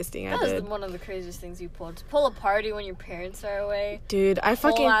craziest things I did. That was one of the craziest things you pulled. To pull a party when your parents are away. Dude, I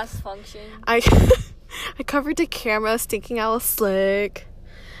fucking... Whole ass function. I covered the cameras thinking I was slick.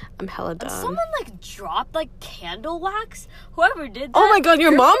 I'm hella dumb. And someone like dropped like candle wax. Whoever did that. Oh my god,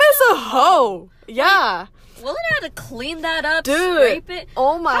 your mom is a hoe. Yeah. Well, I had to clean that up, dude, scrape it.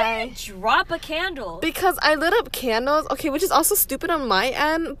 Oh my. How did you drop a candle? Because I lit up candles, okay, which is also stupid on my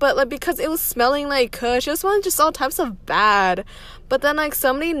end, but like because it was smelling like kush, it was smelling just all types of bad. But then like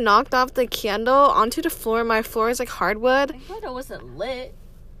somebody knocked off the candle onto the floor. My floor is like hardwood. I thought it wasn't lit.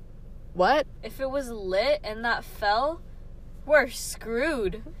 What? If it was lit and that fell, we're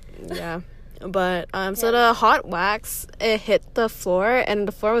screwed. Yeah. But so the hot wax, it hit the floor and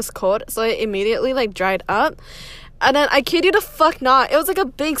the floor was cold, so it immediately like dried up. And then I kid you the fuck not, it was like a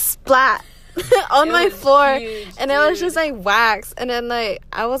big splat on my floor, huge, and it was just like wax. And then like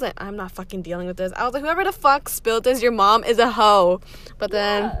I'm not fucking dealing with this. I was like, whoever the fuck spilled this, your mom is a hoe. But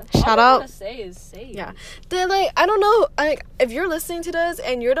then shout out. All I say is safe. Yeah. Then like I don't know, like if you're listening to this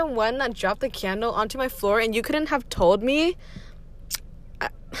and you're the one that dropped the candle onto my floor and you couldn't have told me,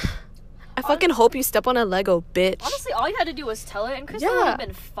 I fucking hope you step on a Lego, bitch. Honestly, all you had to do was tell her, and Crystal would have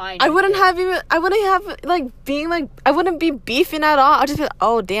been fine. I wouldn't be beefing at all. I'd just be like,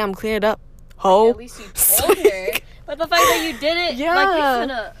 oh, damn, clean it up, ho. At least you told her. But the fact that you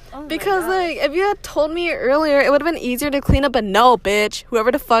didn't, because, like, if you had told me earlier, it would have been easier to clean up, but no, bitch.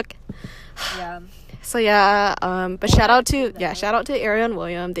 Whoever the fuck. Yeah. So, yeah, but shout out to Ariel and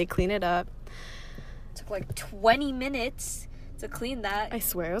William. They cleaned it up. It took, like, 20 minutes to clean that. I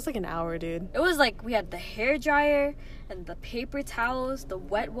swear, it was like an hour, dude. It was like we had the hair dryer and the paper towels, the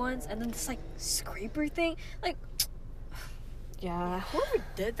wet ones, and then this like scraper thing. Like, yeah, whoever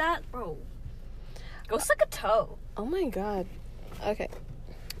did that, bro, go suck a toe. Oh my god. Okay,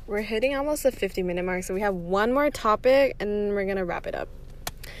 we're hitting almost the 50-minute mark, so we have one more topic and we're gonna wrap it up.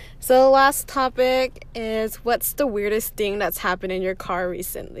 So the last topic is, what's the weirdest thing that's happened in your car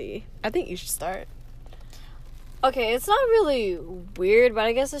recently? I think you should start. Okay, it's not really weird, but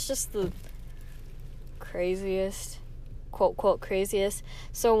I guess it's just the craziest, quote, quote, craziest.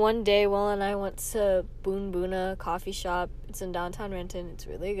 So one day, Will and I went to Boon Boona coffee shop. It's in downtown Renton. It's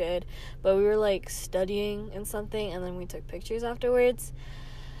really good. But we were, like, studying and something, and then we took pictures afterwards.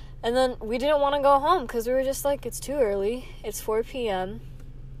 And then we didn't want to go home because we were just like, it's too early. It's 4 p.m.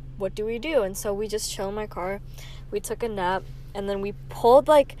 What do we do? And so we just chill in my car. We took a nap, and then we pulled,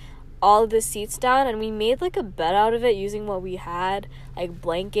 like, all of the seats down, and we made like a bed out of it using what we had, like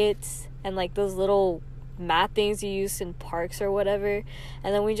blankets and like those little mat things you use in parks or whatever.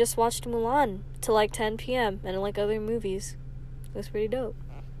 And then we just watched Mulan till like 10 p.m. and like other movies. It was pretty dope.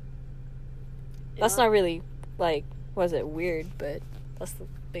 That's not really, like, was it weird, but that's the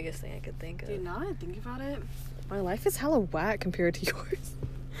biggest thing I could think of. Dude, now that I think about it, my life is hella whack compared to yours.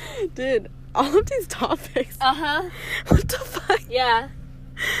 Dude, all of these topics. Uh-huh. What the fuck? Yeah.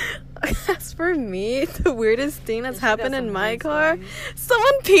 As for me, the weirdest thing that's happened in my car, things.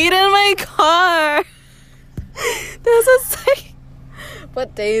 someone peed in my car. This is like,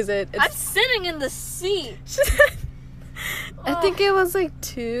 what day is it? I'm sitting in the seat. I think it was like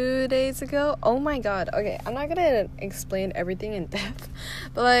 2 days ago. Oh my god. Okay, I'm not gonna explain everything in depth,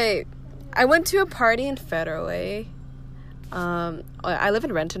 but like, I went to a party in Federal Way. I live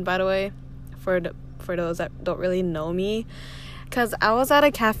in Renton, by the way, for those that don't really know me, because I was at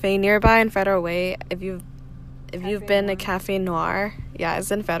a cafe nearby in Federal Way. If you've been to Cafe Noir, yeah,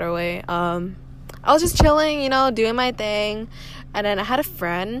 it's in Federal Way. I was just chilling, doing my thing, and then I had a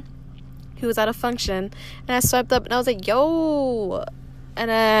friend who was at a function, and I swiped up and I was like, yo, and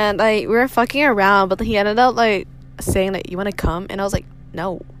then like we were fucking around, but then he ended up like saying like, you want to come? And I was like,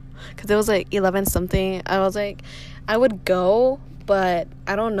 no, because it was like 11 something. I was like, I would go, but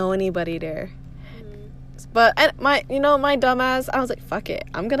I don't know anybody there. But my dumbass, I was like, fuck it,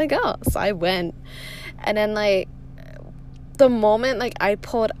 I'm gonna go. So I went, and then like the moment like I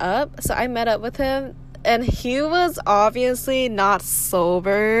pulled up, so I met up with him, and he was obviously not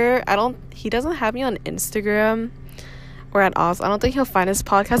sober. He doesn't have me on Instagram or at all, so I don't think he'll find his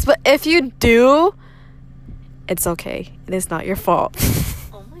podcast. But if you do, it's okay. It is not your fault.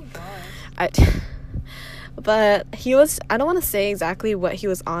 Oh my gosh. But he was, I don't want to say exactly what he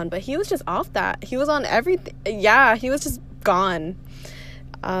was on, but he was just off that. He was on everything. Yeah, he was just gone.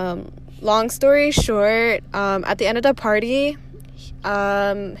 Long story short, at the end of the party,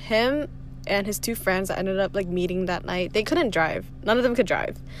 him and his two friends that ended up like meeting that night, they couldn't drive. None of them could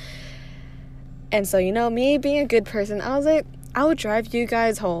drive. And so, me being a good person, I was like, I will drive you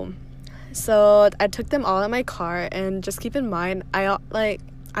guys home. So I took them all in my car, and just keep in mind, I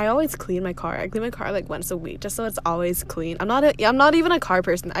always clean my car. I clean my car like once a week, just so it's always clean. I'm not even a car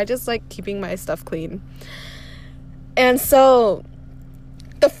person. I just like keeping my stuff clean. And so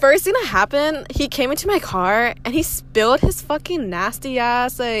the first thing that happened, he came into my car and he spilled his fucking nasty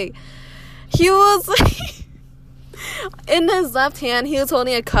ass, like, he was like, in his left hand he was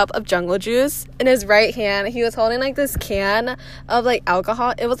holding a cup of jungle juice. In his right hand he was holding like this can of like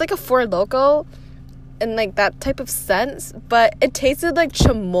alcohol. It was like a Four Loko in like that type of sense, but it tasted like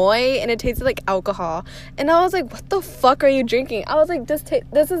chamoy and it tasted like alcohol. And I was like, what the fuck are you drinking? I was like, this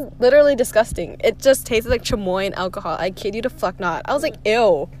is literally disgusting. It just tasted like chamoy and alcohol. I kid you the fuck not. I was like,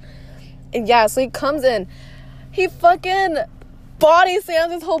 ew. And yeah, so he comes in, he fucking body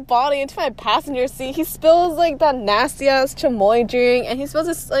slams his whole body into my passenger seat. He spills like that nasty ass chamoy drink, and he spills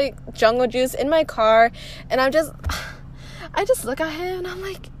this like jungle juice in my car. And I just look at him and I'm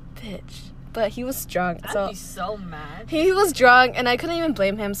like, bitch. But he was drunk. I'd be so mad. He was drunk, and I couldn't even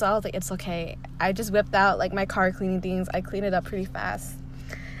blame him, so I was like, it's okay. I just whipped out, like, my car cleaning things. I cleaned it up pretty fast.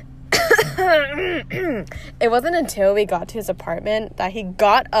 It wasn't until we got to his apartment that he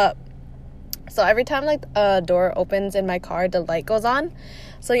got up. So every time, like, a door opens in my car, the light goes on.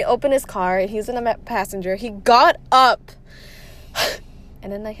 So he opened his car, and he's in the passenger. He got up.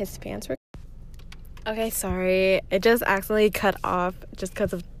 And then, like, his pants were... Okay, sorry. It just accidentally cut off just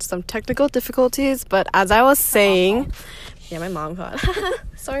because of some technical difficulties. But as I was saying... Yeah, my mom called.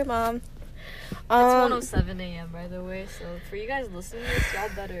 Sorry, Mom. It's 1:07 a.m., by the way. So for you guys listening to this, y'all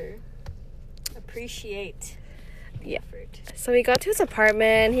better appreciate the effort. So we got to his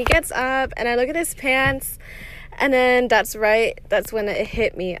apartment. He gets up, and I look at his pants. And then that's when it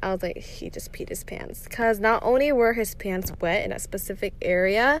hit me. I was like, he just peed his pants. Because not only were his pants wet in a specific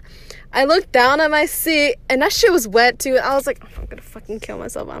area, I looked down at my seat and that shit was wet too. I was like, I'm gonna fucking kill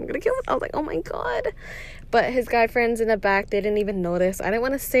myself. I was like, oh my god. But his guy friends in the back, they didn't even notice. I didn't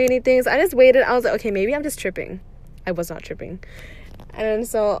want to say anything, so I just waited. I was like, okay, maybe I'm just tripping. I was not tripping. And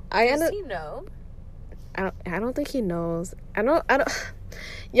so Does he know? I don't think he knows. I don't.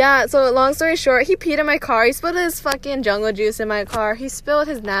 Yeah, so long story short, he peed in my car. He spilled his fucking jungle juice in my car. He spilled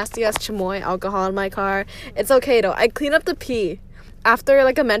his nasty ass chamoy alcohol in my car. It's okay though. I cleaned up the pee. After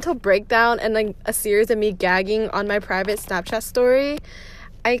like a mental breakdown and like a series of me gagging on my private Snapchat story,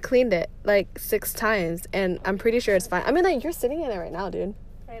 I cleaned it like 6 times, and I'm pretty sure it's fine. I mean, like, you're sitting in it right now, dude.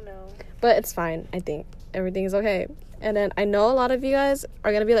 I know. But it's fine, I think. Everything is okay. And then I know a lot of you guys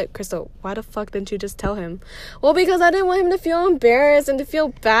are gonna be like, Crystal, why the fuck didn't you just tell him? Well, because I didn't want him to feel embarrassed and to feel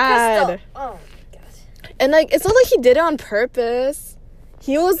bad. Crystal. Oh my god. And like, it's not like he did it on purpose.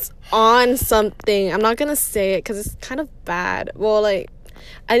 He was on something. I'm not gonna say it because it's kind of bad. Well, like,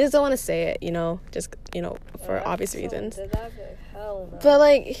 I just don't want to say it, just for obvious reasons. Hell no. But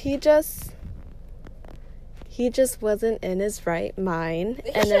like, he just he just wasn't in his right mind.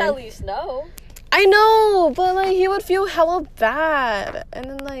 He and should then, at least know. I know, but like he would feel hella bad, and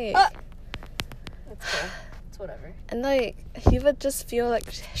then like That's cool. It's whatever. and like he would just feel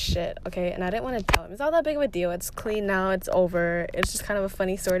like shit. Okay, and I didn't want to tell him. It's not that big of a deal. It's clean now. It's over. It's just kind of a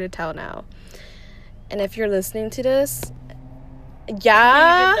funny story to tell now. And if you're listening to this,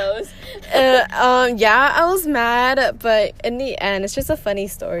 yeah, He even knows. yeah, I was mad, but in the end, it's just a funny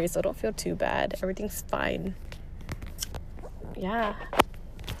story, so don't feel too bad. Everything's fine. Yeah.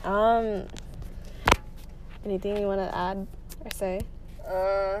 Anything you want to add or say?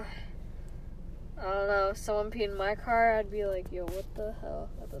 I don't know. If someone peed in my car, I'd be like, yo, what the hell?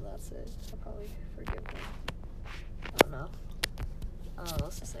 But then that's it. I'll probably forgive them. I don't know. I don't know what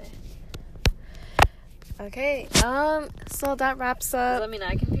else to say. Okay, so that wraps Does up. that mean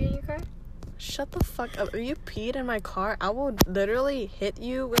I can pee in your car? Shut the fuck up. If you peed in my car, I will literally hit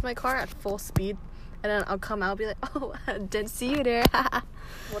you with my car at full speed, and then I'll come out and be like, oh, I didn't see you there.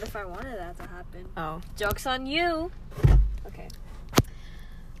 What if I wanted that to happen? Oh. Joke's on you. Okay.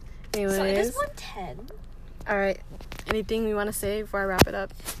 Anyways. So it is 1:10. Alright. Anything you want to say before I wrap it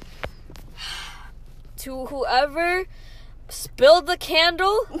up? To whoever spilled the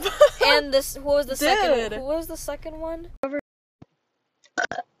candle and this, who was the second? Who was the second one?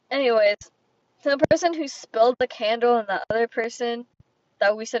 Anyways, to the person who spilled the candle and the other person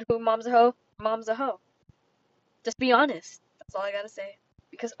that we said who mom's a hoe, mom's a hoe. Just be honest. That's all I gotta say.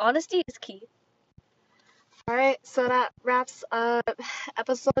 Because honesty is key. Alright, so that wraps up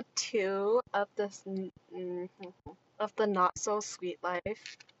episode 2 of this of the Not So Sweet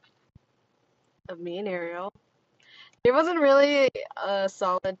Life of me and Ariel. It wasn't really a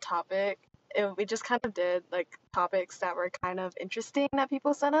solid topic. We just kind of did like topics that were kind of interesting that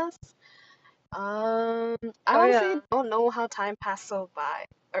people sent us. I honestly don't know how time passed so by.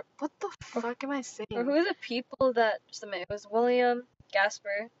 Or what the fuck am I saying? Or who are the people that submitted? It was William,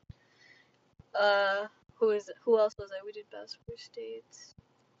 Gasper. Who else was it? We did best first dates.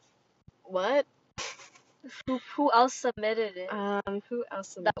 What? Who else submitted it? Who else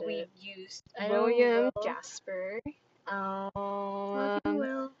submitted That we it? used. William, Will. Jasper,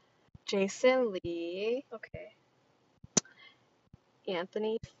 Will. Jason Lee, Okay.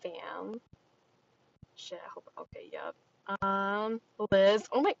 Anthony Pham. Shit, I hope. Okay, yep. Liz.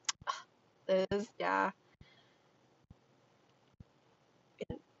 Oh my. Liz, yeah.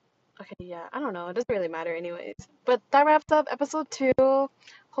 Okay, yeah. I don't know. It doesn't really matter, anyways. But that wraps up episode 2.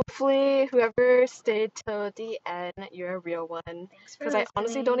 Hopefully, whoever stayed till the end, you're a real one. Thanks for Because I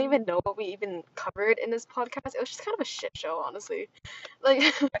honestly don't even know what we even covered in this podcast. It was just kind of a shit show, honestly. Like,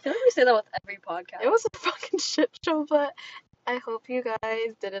 I feel like we say that with every podcast. it was a fucking shit show, but I hope you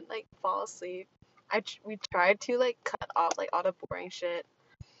guys didn't like fall asleep. We tried to like cut off like all the boring shit.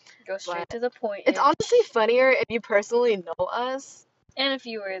 Go straight to the point. It's honestly funnier if you personally know us. And if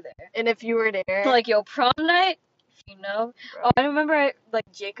you were there. And if you were there. Like, yo, prom night, if you know. Bro. Oh, I remember, like,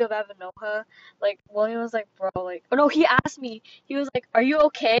 Jacob Avanoha, like, William was like, bro, like, oh no, he asked me, he was like, are you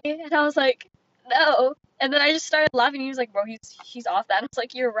okay? And I was like, no. And then I just started laughing, he was like, bro, he's off that. And I was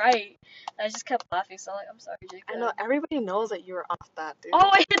like, you're right. And I just kept laughing, so I'm like, I'm sorry, Jacob. I know, everybody knows that you were off that, dude. Oh,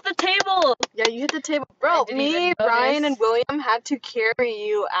 I hit the table! Yeah, you hit the table. Bro, didn't me, even Brian, notice. and William had to carry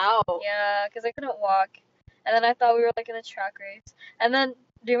you out. Yeah, because I couldn't walk. And then I thought we were, like, in a track race. And then,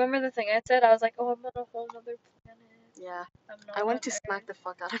 do you remember the thing I said? I was like, oh, I'm on a whole nother planet. Yeah. I'm not I wanted on to smack Earth. the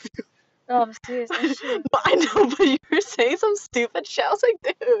fuck out of you. No, I'm serious. I should. But I know, but you were saying some stupid shit. I was like,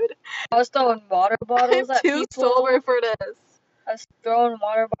 dude. I was throwing water bottles I'm at too people. sober for this. I was throwing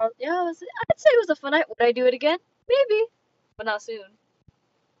water bottles. Yeah, I'd say it was a fun night. Would I do it again? Maybe. But not soon.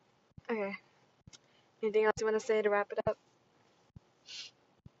 Okay. Anything else you want to say to wrap it up?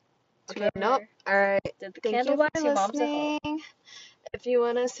 Okay, Whoever nope. Alright. Did the Thank candle you wax for your mom's at home? listening. If you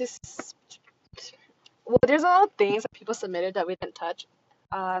want us to... Well, there's a lot of things that people submitted that we didn't touch.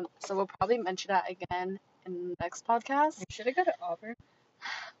 So we'll probably mention that again in the next podcast. You should have got it Auburn.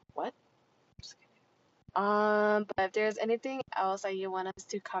 What? Just kidding. But if there's anything else that you want us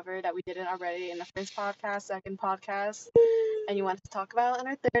to cover that we didn't already in the first podcast, second podcast, and you want us to talk about in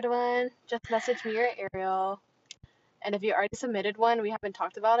our third one, just message me or Ariel. And if you already submitted one, we haven't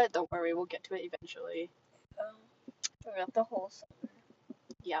talked about it, don't worry, we'll get to it eventually. Throughout the whole summer.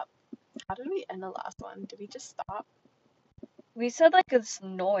 Yep. How did we end the last one? Did we just stop? We said like this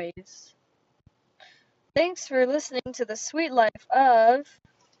noise. Thanks for listening to the sweet life of...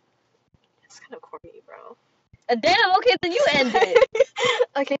 It's kind of corny, bro. Damn, okay, then you end it.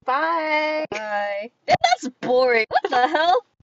 Okay, bye. Bye. That's boring. What the hell?